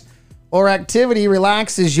object or activity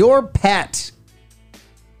relaxes your pet?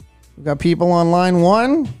 We've got people on line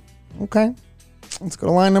 1. Okay. Let's go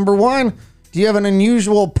to line number 1. Do you have an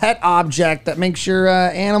unusual pet object that makes your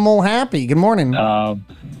animal happy? Good morning. Got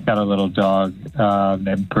a little dog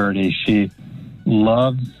named Birdie. She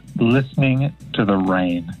loves listening to the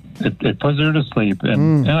rain. It puts her to sleep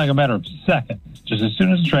in like a matter of seconds. Just as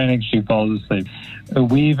soon as it's raining, she falls asleep.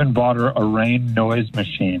 We even bought her a rain noise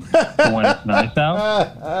machine for when it's nice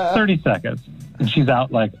out. 30 seconds. And she's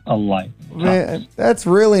out like a light. Man, that's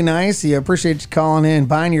really nice. I appreciate you calling in,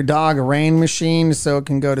 buying your dog a rain machine so it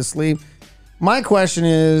can go to sleep. My question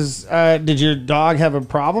is, did your dog have a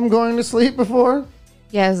problem going to sleep before?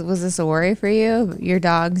 Yes. Was this a worry for you? Your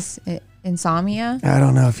dog's insomnia? I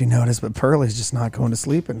don't know if you noticed, but Pearlie's just not going to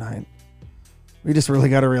sleep at night. We just really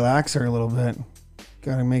got to relax her a little bit.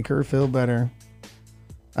 Got to make her feel better.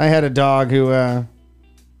 I had a dog who, it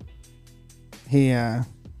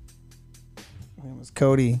was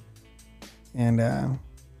Cody, and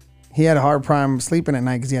he had a hard time sleeping at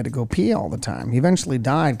night because he had to go pee all the time. He eventually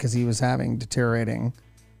died because he was having deteriorating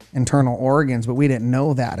internal organs, but we didn't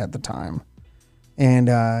know that at the time. And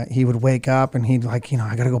he would wake up and he'd like,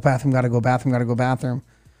 I got to go bathroom, got to go bathroom, got to go bathroom.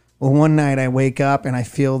 Well, one night I wake up and I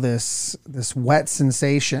feel this wet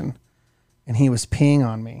sensation, and he was peeing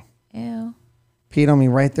on me. Ew. Peed on me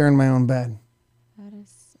right there in my own bed. That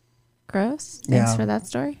is gross. Thanks for that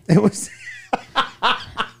story. It was...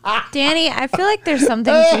 Danny, I feel like there's some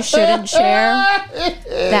things you shouldn't share.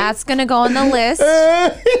 That's going to go on the list.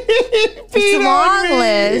 It's a long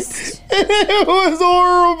list. It was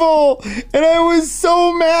horrible. And I was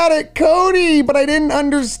so mad at Cody, but I didn't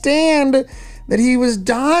understand that he was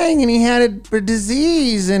dying and he had a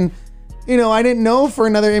disease. And, I didn't know for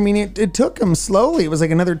another, it took him slowly. It was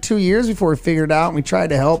like another 2 years before we figured it out, and we tried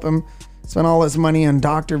to help him. Spent all his money on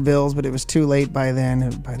doctor bills, but it was too late by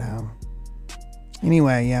then. But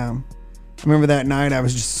anyway, yeah. I remember that night I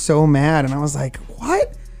was just so mad, and I was like,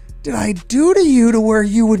 what did I do to you to where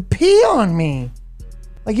you would pee on me?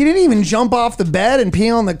 Like, he didn't even jump off the bed and pee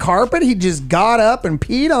on the carpet. He just got up and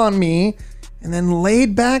peed on me and then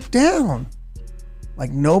laid back down.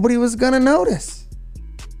 Like nobody was going to notice.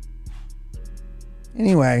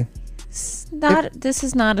 Anyway. This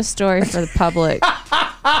is not a story for the public.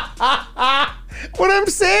 What I'm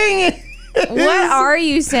saying is... What are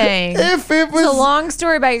you saying? If it was it's a long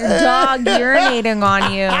story about your dog urinating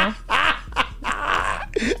on you.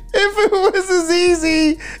 If it was as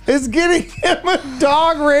easy as getting him a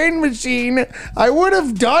dog rain machine, I would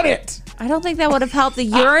have done it. I don't think that would have helped the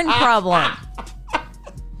urine problem.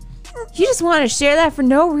 You just want to share that for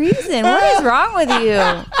no reason. What is wrong with you?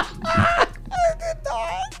 I did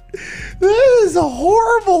not. This is a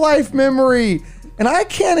horrible life memory. And I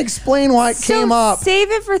can't explain why it came up.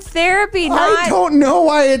 Save it for therapy, I don't know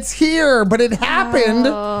why it's here, but it happened.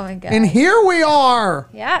 Oh, my God. And here we are.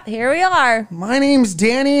 Yeah, here we are. My name's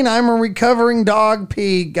Danny, and I'm a recovering dog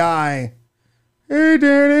pee guy. Hey,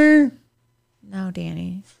 Danny. No,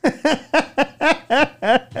 Danny. We're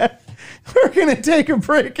going to take a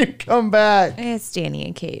break and come back. It's Danny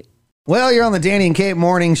and Kate. Well, you're on the Danny and Kate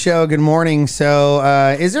morning show. Good morning. So,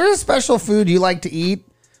 is there a special food you like to eat?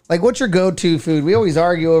 Like, what's your go-to food? We always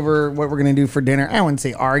argue over what we're going to do for dinner. I wouldn't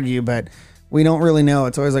say argue, but we don't really know.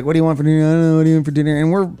 It's always like, what do you want for dinner? I don't know. What do you want for dinner?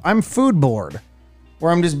 And I'm food bored,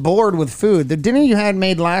 where I'm just bored with food. The dinner you had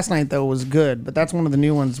made last night, though, was good, but that's one of the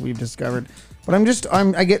new ones we've discovered. But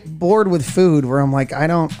I get bored with food, where I'm like,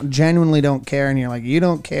 I genuinely don't care. And you're like, you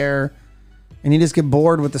don't care. And you just get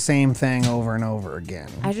bored with the same thing over and over again.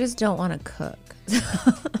 I just don't want to cook.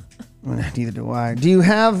 Neither do I. Do you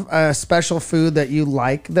have a special food that you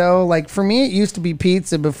like, though? Like, for me, it used to be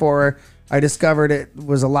pizza before I discovered it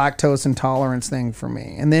was a lactose intolerance thing for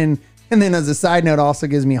me. And then as a side note, also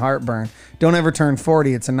gives me heartburn. Don't ever turn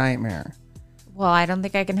 40. It's a nightmare. Well, I don't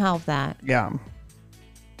think I can help that. Yeah.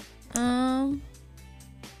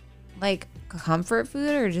 Like comfort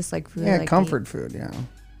food or just like food? Yeah, like comfort food, yeah.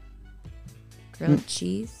 Grilled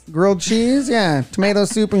cheese? Grilled cheese, yeah. Tomato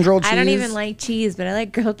soup and grilled cheese. I don't even like cheese, but I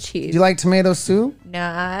like grilled cheese. Do you like tomato soup?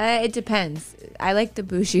 No, it depends. I like the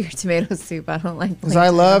bougier tomato soup. I don't like because I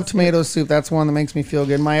love tomato soup. That's one that makes me feel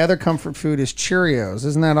good. My other comfort food is Cheerios.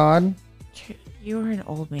 Isn't that odd? You're an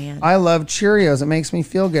old man. I love Cheerios. It makes me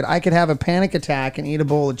feel good. I could have a panic attack and eat a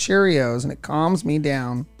bowl of Cheerios, and it calms me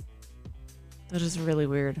down. That is really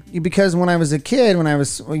weird. Because when I was a kid, when I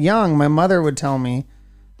was young, my mother would tell me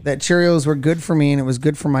that Cheerios were good for me and it was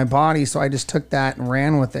good for my body. So I just took that and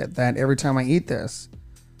ran with it, that every time I eat this,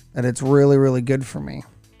 that it's really, really good for me.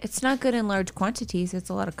 It's not good in large quantities. It's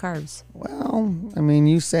a lot of carbs. Well, I mean,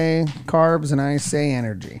 you say carbs and I say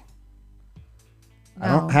energy. No. I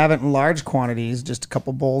don't have it in large quantities, just a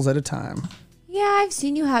couple bowls at a time. Yeah, I've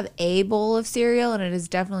seen you have a bowl of cereal, and it is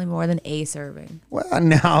definitely more than a serving. Well,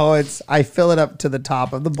 no, I fill it up to the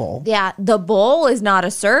top of the bowl. Yeah, the bowl is not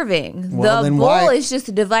a serving. Well, the bowl is just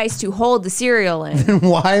a device to hold the cereal in. Then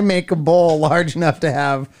why make a bowl large enough to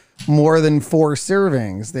have more than 4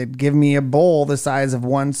 servings? They'd give me a bowl the size of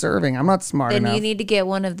 1 serving. I'm not smart enough. Then you need to get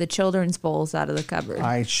one of the children's bowls out of the cupboard.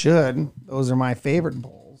 I should. Those are my favorite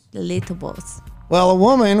bowls. The little bowls. Well, a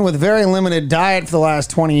woman with very limited diet for the last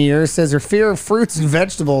 20 years says her fear of fruits and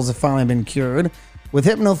vegetables have finally been cured with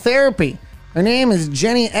hypnotherapy. Her name is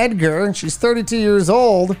Jenny Edgar, and she's 32 years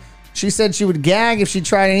old. She said she would gag if she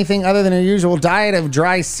tried anything other than her usual diet of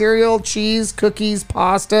dry cereal, cheese, cookies,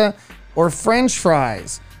 pasta, or French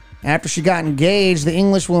fries. After she got engaged, the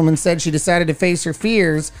English woman said she decided to face her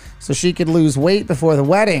fears so she could lose weight before the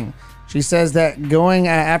wedding. She says that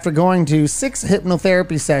after going to 6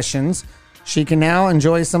 hypnotherapy sessions, she can now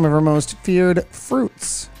enjoy some of her most feared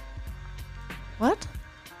fruits. What?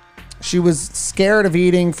 She was scared of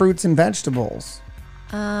eating fruits and vegetables.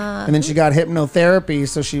 And then she got hypnotherapy,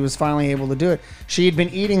 so she was finally able to do it. She had been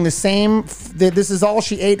eating the same... This is all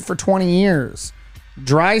she ate for 20 years.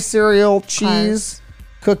 Dry cereal, cheese,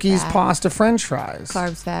 cookies, pasta, French fries.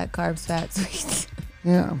 Carbs, fat, sweets.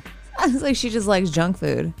 Yeah. Sounds like she just likes junk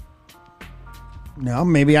food. No,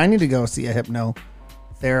 maybe I need to go see a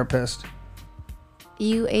hypnotherapist.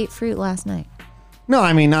 You ate fruit last night. No,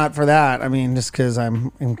 I mean, not for that. I mean, just because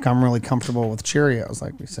I'm really comfortable with Cheerios,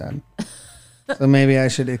 like we said. So maybe I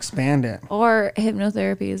should expand it. Or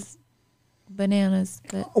hypnotherapy is bananas.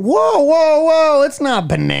 But Whoa. It's not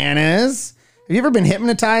bananas. Have you ever been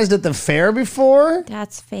hypnotized at the fair before?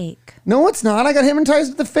 That's fake. No, it's not. I got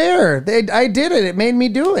hypnotized at the fair. I did it. It made me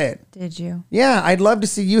do it. Did you? Yeah, I'd love to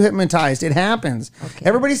see you hypnotized. It happens. Okay.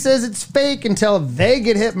 Everybody says it's fake until they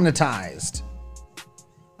get hypnotized.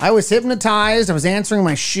 I was hypnotized. I was answering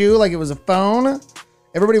my shoe like it was a phone.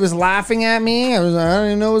 Everybody was laughing at me. I don't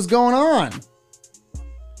even know what was going on.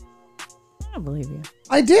 I don't believe you.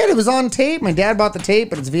 I did. It was on tape. My dad bought the tape,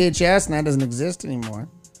 but it's VHS, and that doesn't exist anymore.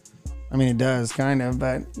 I mean, it does, kind of.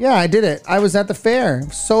 But yeah, I did it. I was at the fair. It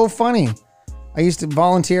was so funny. I used to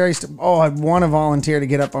volunteer. I'd want to volunteer to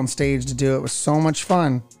get up on stage to do it. It was so much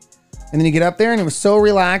fun. And then you get up there, and it was so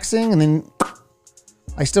relaxing, and then...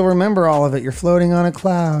 I still remember all of it. You're floating on a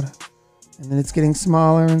cloud. And then it's getting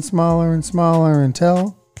smaller and smaller and smaller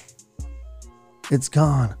until it's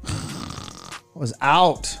gone. I was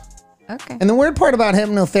out. Okay. And the weird part about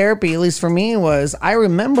hypnotherapy, at least for me, was I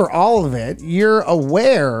remember all of it. You're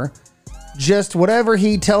aware just whatever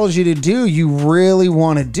he tells you to do, you really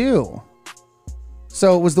want to do.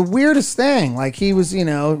 So it was the weirdest thing. Like he was,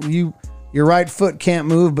 your right foot can't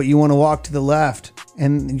move, but you want to walk to the left.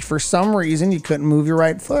 And for some reason, you couldn't move your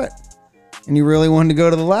right foot. and you really wanted to go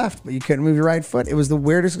to the left, but you couldn't move your right foot. It was the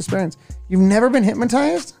weirdest experience. You've never been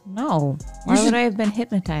hypnotized? No. Why would I have been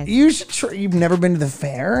hypnotized? You should You've never been to the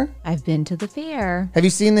fair? I've been to the fair. Have you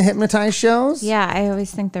seen the hypnotized shows? Yeah, I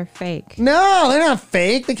always think they're fake. No, they're not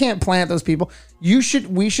fake. They can't plant those people. We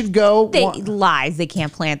should go. Lies. They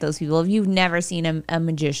can't plant those people. If you've never seen a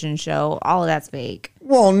magician show, all of that's fake.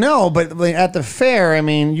 Well, no, but at the fair, I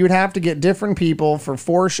mean, you'd have to get different people for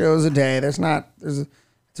 4 shows a day. It's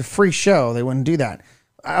a free show. They wouldn't do that.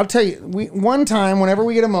 I'll tell you, one time, whenever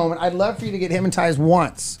we get a moment, I'd love for you to get hypnotized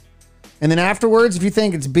once. And then afterwards, if you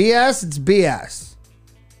think it's BS, it's BS.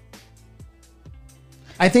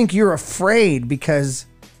 I think you're afraid because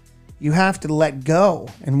you have to let go.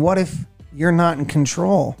 And what if you're not in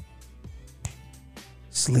control?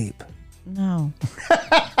 Sleep. No.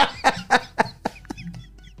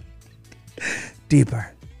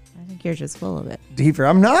 Deeper. I think you're just full of it. Deeper.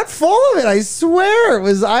 I'm not full of it. I swear. It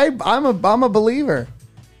was. I'm a believer.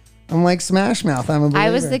 I'm like Smash Mouth. I'm a believer.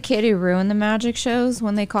 I was the kid who ruined the magic shows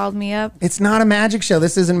when they called me up. It's not a magic show.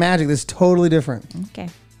 This isn't magic. This is totally different. Okay.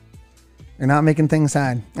 You're not making things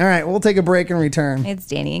hide. All right, we'll take a break and return. It's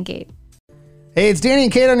Danny and Kate. Hey, it's Danny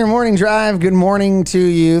and Kate on your morning drive. Good morning to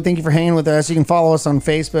you. Thank you for hanging with us. You can follow us on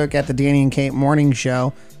Facebook at the Danny and Kate Morning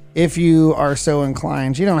Show if you are so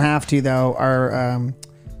inclined. You don't have to, though. Our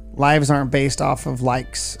lives aren't based off of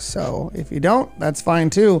likes. So if you don't, that's fine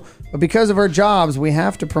too. But because of our jobs, we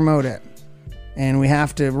have to promote it. And we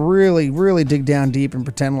have to really, really dig down deep and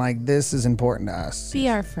pretend like this is important to us. Be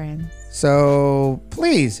our friends. So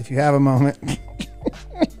please, if you have a moment,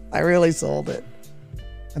 I really sold it.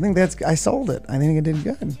 I sold it. I think it did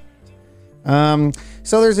good.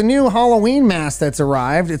 So there's a new Halloween mask that's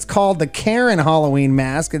arrived. It's called the Karen Halloween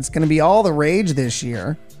mask. It's going to be all the rage this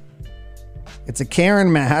year. It's a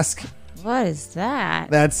Karen mask. What is that?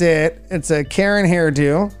 That's it. It's a Karen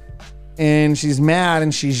hairdo. And she's mad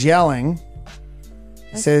and she's yelling.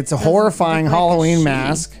 So it's a horrifying Halloween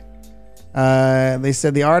mask. They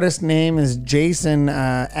said the artist name is Jason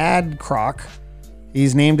Adcock.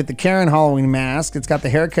 He's named it the Karen Halloween mask. It's got the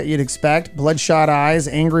haircut you'd expect, bloodshot eyes,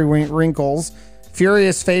 angry wrinkles,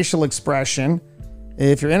 furious facial expression.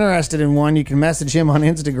 If you're interested in one, you can message him on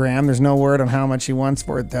Instagram. There's no word on how much he wants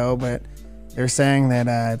for it, though, but they're saying that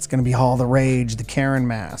it's going to be all the rage, the Karen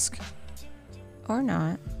mask. Or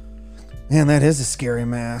not. Man, that is a scary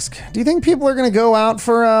mask. Do you think people are going to go out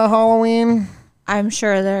for Halloween? I'm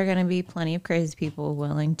sure there are going to be plenty of crazy people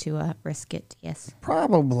willing to risk it, yes.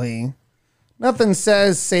 Probably. Nothing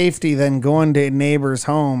says safety than going to neighbors'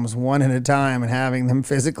 homes one at a time and having them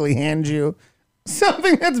physically hand you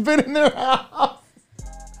something that's been in their house.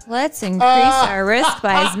 Let's increase our risk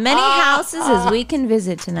by as many houses as we can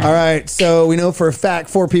visit tonight. All right, so we know for a fact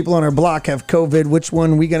 4 people on our block have COVID. Which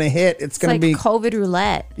one we going to hit? It's going to be COVID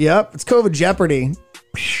roulette. Yep, it's COVID Jeopardy.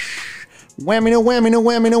 Whammy, no whammy, no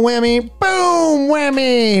whammy, no whammy. Boom,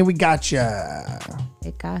 whammy. We gotcha.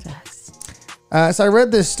 It got us. So I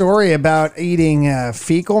read this story about eating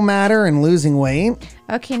fecal matter and losing weight.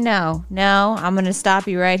 Okay, no, I'm going to stop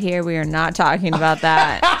you right here. We are not talking about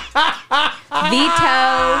that.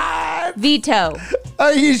 Veto.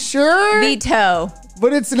 Are you sure? Veto.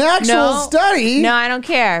 But it's an actual study. No, I don't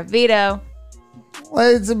care. Veto.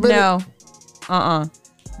 Well, it's a bit. No.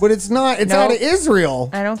 But it's not. It's out of Israel.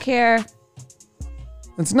 I don't care.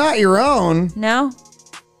 It's not your own. No.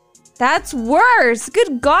 That's worse.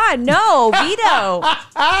 Good God, no. Veto.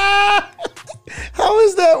 How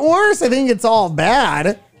is that worse? I think it's all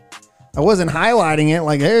bad. I wasn't highlighting it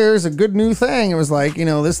like, hey, there's a good new thing. It was like,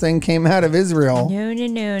 this thing came out of Israel.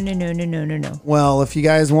 No. Well, if you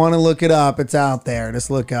guys want to look it up, it's out there. Just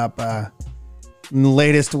look up the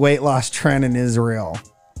latest weight loss trend in Israel.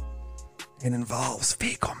 It involves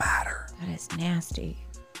fecal matter. That is nasty.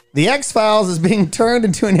 The X-Files is being turned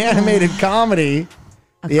into an animated comedy.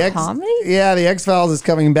 Comedy? Yeah, the X-Files is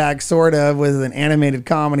coming back sort of with an animated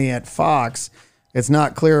comedy at Fox. It's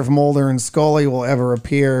not clear if Mulder and Scully will ever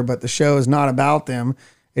appear, but the show is not about them.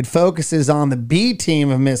 It focuses on the B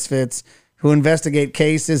team of misfits who investigate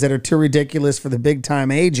cases that are too ridiculous for the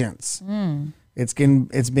big-time agents. It's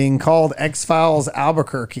being called X-Files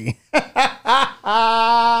Albuquerque.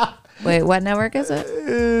 Wait, what network is it?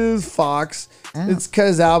 It's Fox. Oh. It's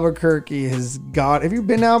because Albuquerque has got... Have you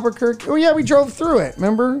been to Albuquerque? Oh, yeah, we drove through it.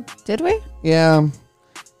 Remember? Did we? Yeah.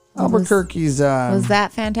 Albuquerque's... was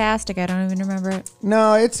that fantastic? I don't even remember it.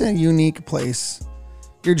 No, it's a unique place.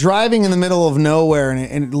 You're driving in the middle of nowhere,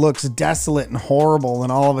 and it looks desolate and horrible,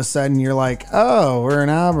 and all of a sudden you're like, oh, we're in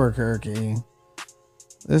Albuquerque.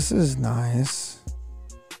 This is nice.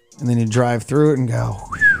 And then you drive through it and go,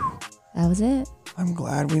 whew. That was it. I'm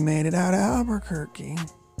glad we made it out of Albuquerque.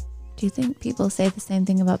 Do you think people say the same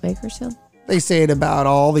thing about Bakersfield? They say it about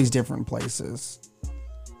all these different places.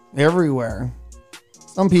 Everywhere.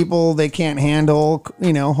 Some people, they can't handle,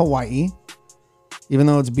 Hawaii. Even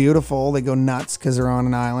though it's beautiful, they go nuts because they're on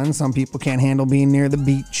an island. Some people can't handle being near the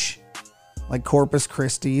beach, like Corpus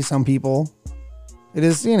Christi. Some people, it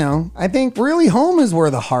is, I think really home is where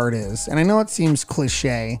the heart is. And I know it seems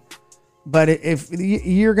cliche, but if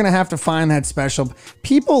you're going to have to find that special.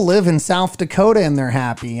 People live in South Dakota and they're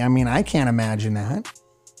happy. I mean, I can't imagine that,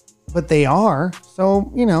 but they are.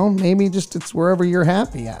 So, maybe just it's wherever you're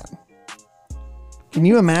happy at. Can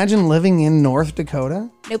you imagine living in North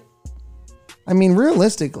Dakota? Nope. I mean,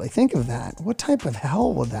 realistically, think of that. What type of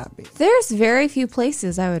hell would that be? There's very few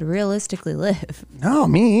places I would realistically live. No,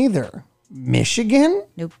 me either. Michigan?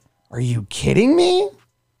 Nope. Are you kidding me?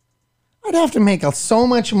 I'd have to make so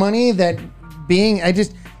much money that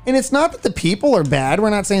and it's not that the people are bad.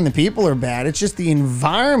 We're not saying the people are bad. It's just the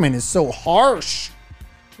environment is so harsh.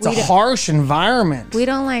 It's a harsh environment. We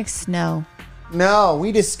don't like snow. No,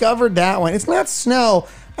 we discovered that one. It's not snow.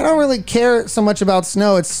 I don't really care so much about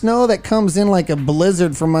snow. It's snow that comes in like a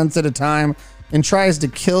blizzard for months at a time and tries to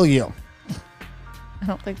kill you. I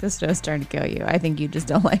don't think the snow's trying to kill you. I think you just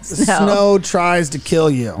don't like snow. Snow tries to kill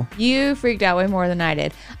you. You freaked out way more than I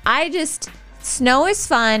did. Snow is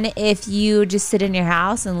fun if you just sit in your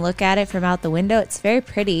house and look at it from out the window. It's very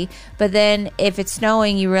pretty. But then if it's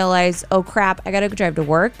snowing, you realize, oh crap, I got to drive to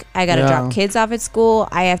work. I got to drop kids off at school.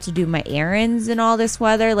 I have to do my errands in all this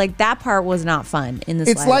weather. Like that part was not fun in this.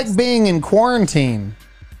 It's like being in quarantine,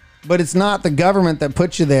 but it's not the government that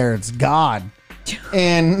put you there. It's God.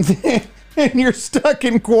 And you're stuck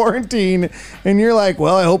in quarantine and you're like,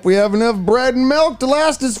 well, I hope we have enough bread and milk to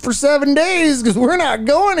last us for 7 days because we're not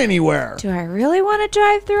going anywhere. Do I really want to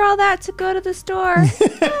drive through all that to go to the store?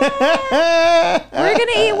 We're going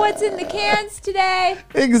to eat what's in the cans today.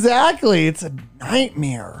 Exactly. It's a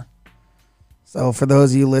nightmare. So for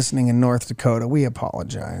those of you listening in North Dakota, we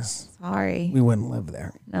apologize. Sorry. We wouldn't live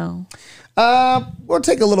there. No. We'll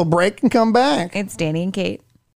take a little break and come back. It's Danny and Kate.